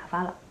给打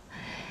发了。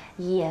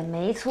也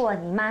没错，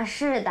你妈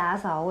是打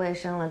扫卫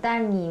生了，但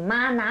是你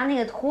妈拿那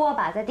个拖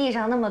把在地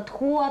上那么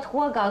拖，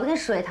搞得跟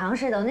水塘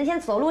似的。我那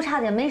天走路差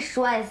点没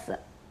摔死。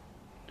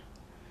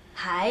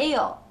还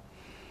有，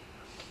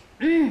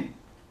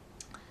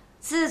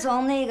自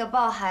从那个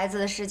抱孩子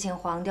的事情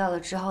黄掉了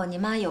之后，你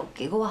妈有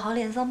给过我好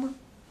脸色吗？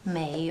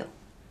没有。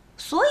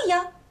所以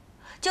呀。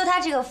就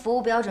他这个服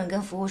务标准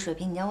跟服务水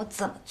平，你让我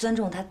怎么尊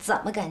重他，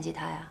怎么感激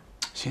他呀？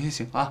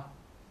行啊，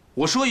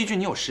我说一句，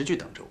你有10句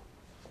等着我。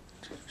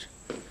真是。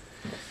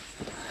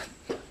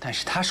但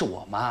是她是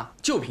我妈，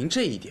就凭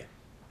这一点，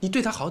你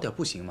对她好点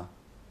不行吗？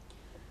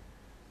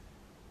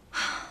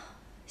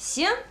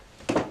行，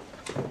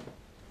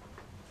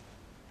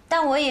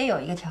但我也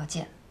有一个条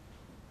件，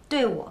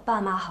对我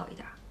爸妈好一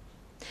点。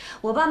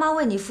我爸妈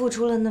为你付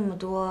出了那么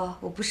多，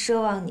我不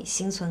奢望你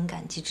心存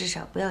感激，至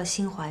少不要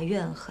心怀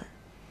怨恨。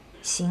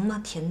行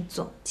吗，田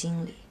总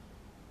经理？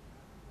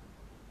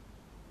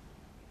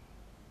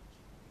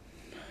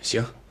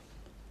行，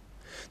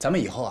咱们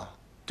以后啊，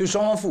对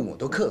双方父母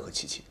都客客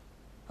气气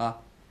的，啊。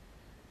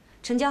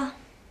成交。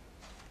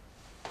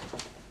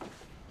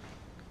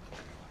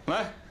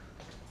来，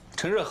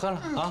趁热喝了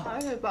啊！好，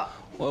水宝。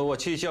我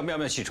去叫妙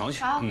妙起床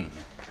去。好。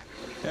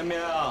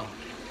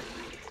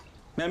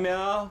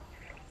妙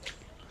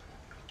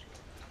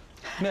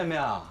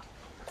妙，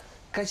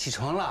该起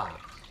床了。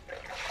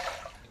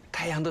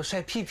太阳都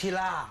晒屁屁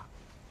啦！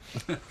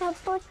我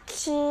不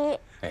起。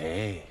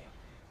哎，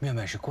妙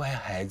妙是乖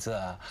孩子，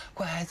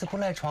乖孩子不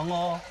赖床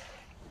哦。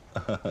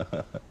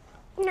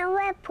那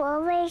外婆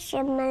为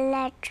什么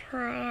赖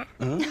床呀？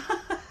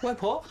外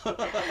婆？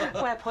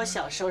外婆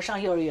小时候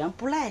上幼儿园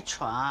不赖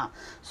床，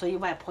所以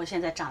外婆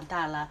现在长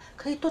大了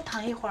可以多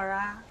躺一会儿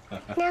啊。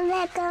那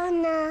外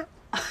公呢？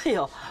哎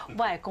呦，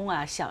外公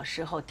啊，小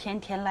时候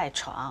天天赖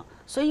床，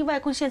所以外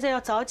公现在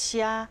要早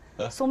起啊，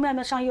送妙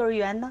妙上幼儿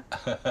园呢。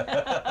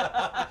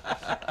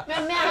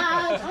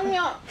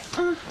妙，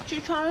起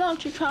床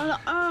了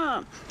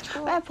啊！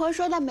外婆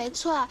说的没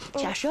错，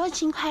小时候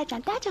勤快，长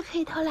大就可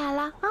以偷懒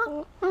了啊。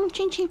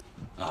亲。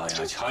哎呀，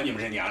瞧你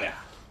们这娘俩，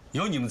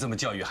有你们这么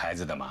教育孩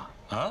子的吗？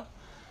啊，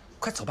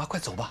快走吧，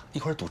一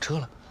会儿堵车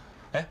了。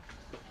哎，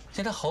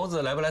现在猴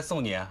子来不来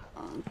送你啊？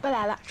不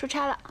来了，出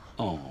差了。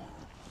哦。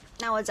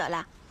那我走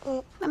了，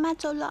妈妈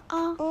走了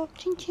啊，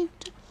亲，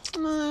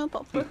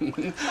宝贝儿，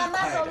妈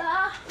妈走了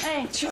啊，哎，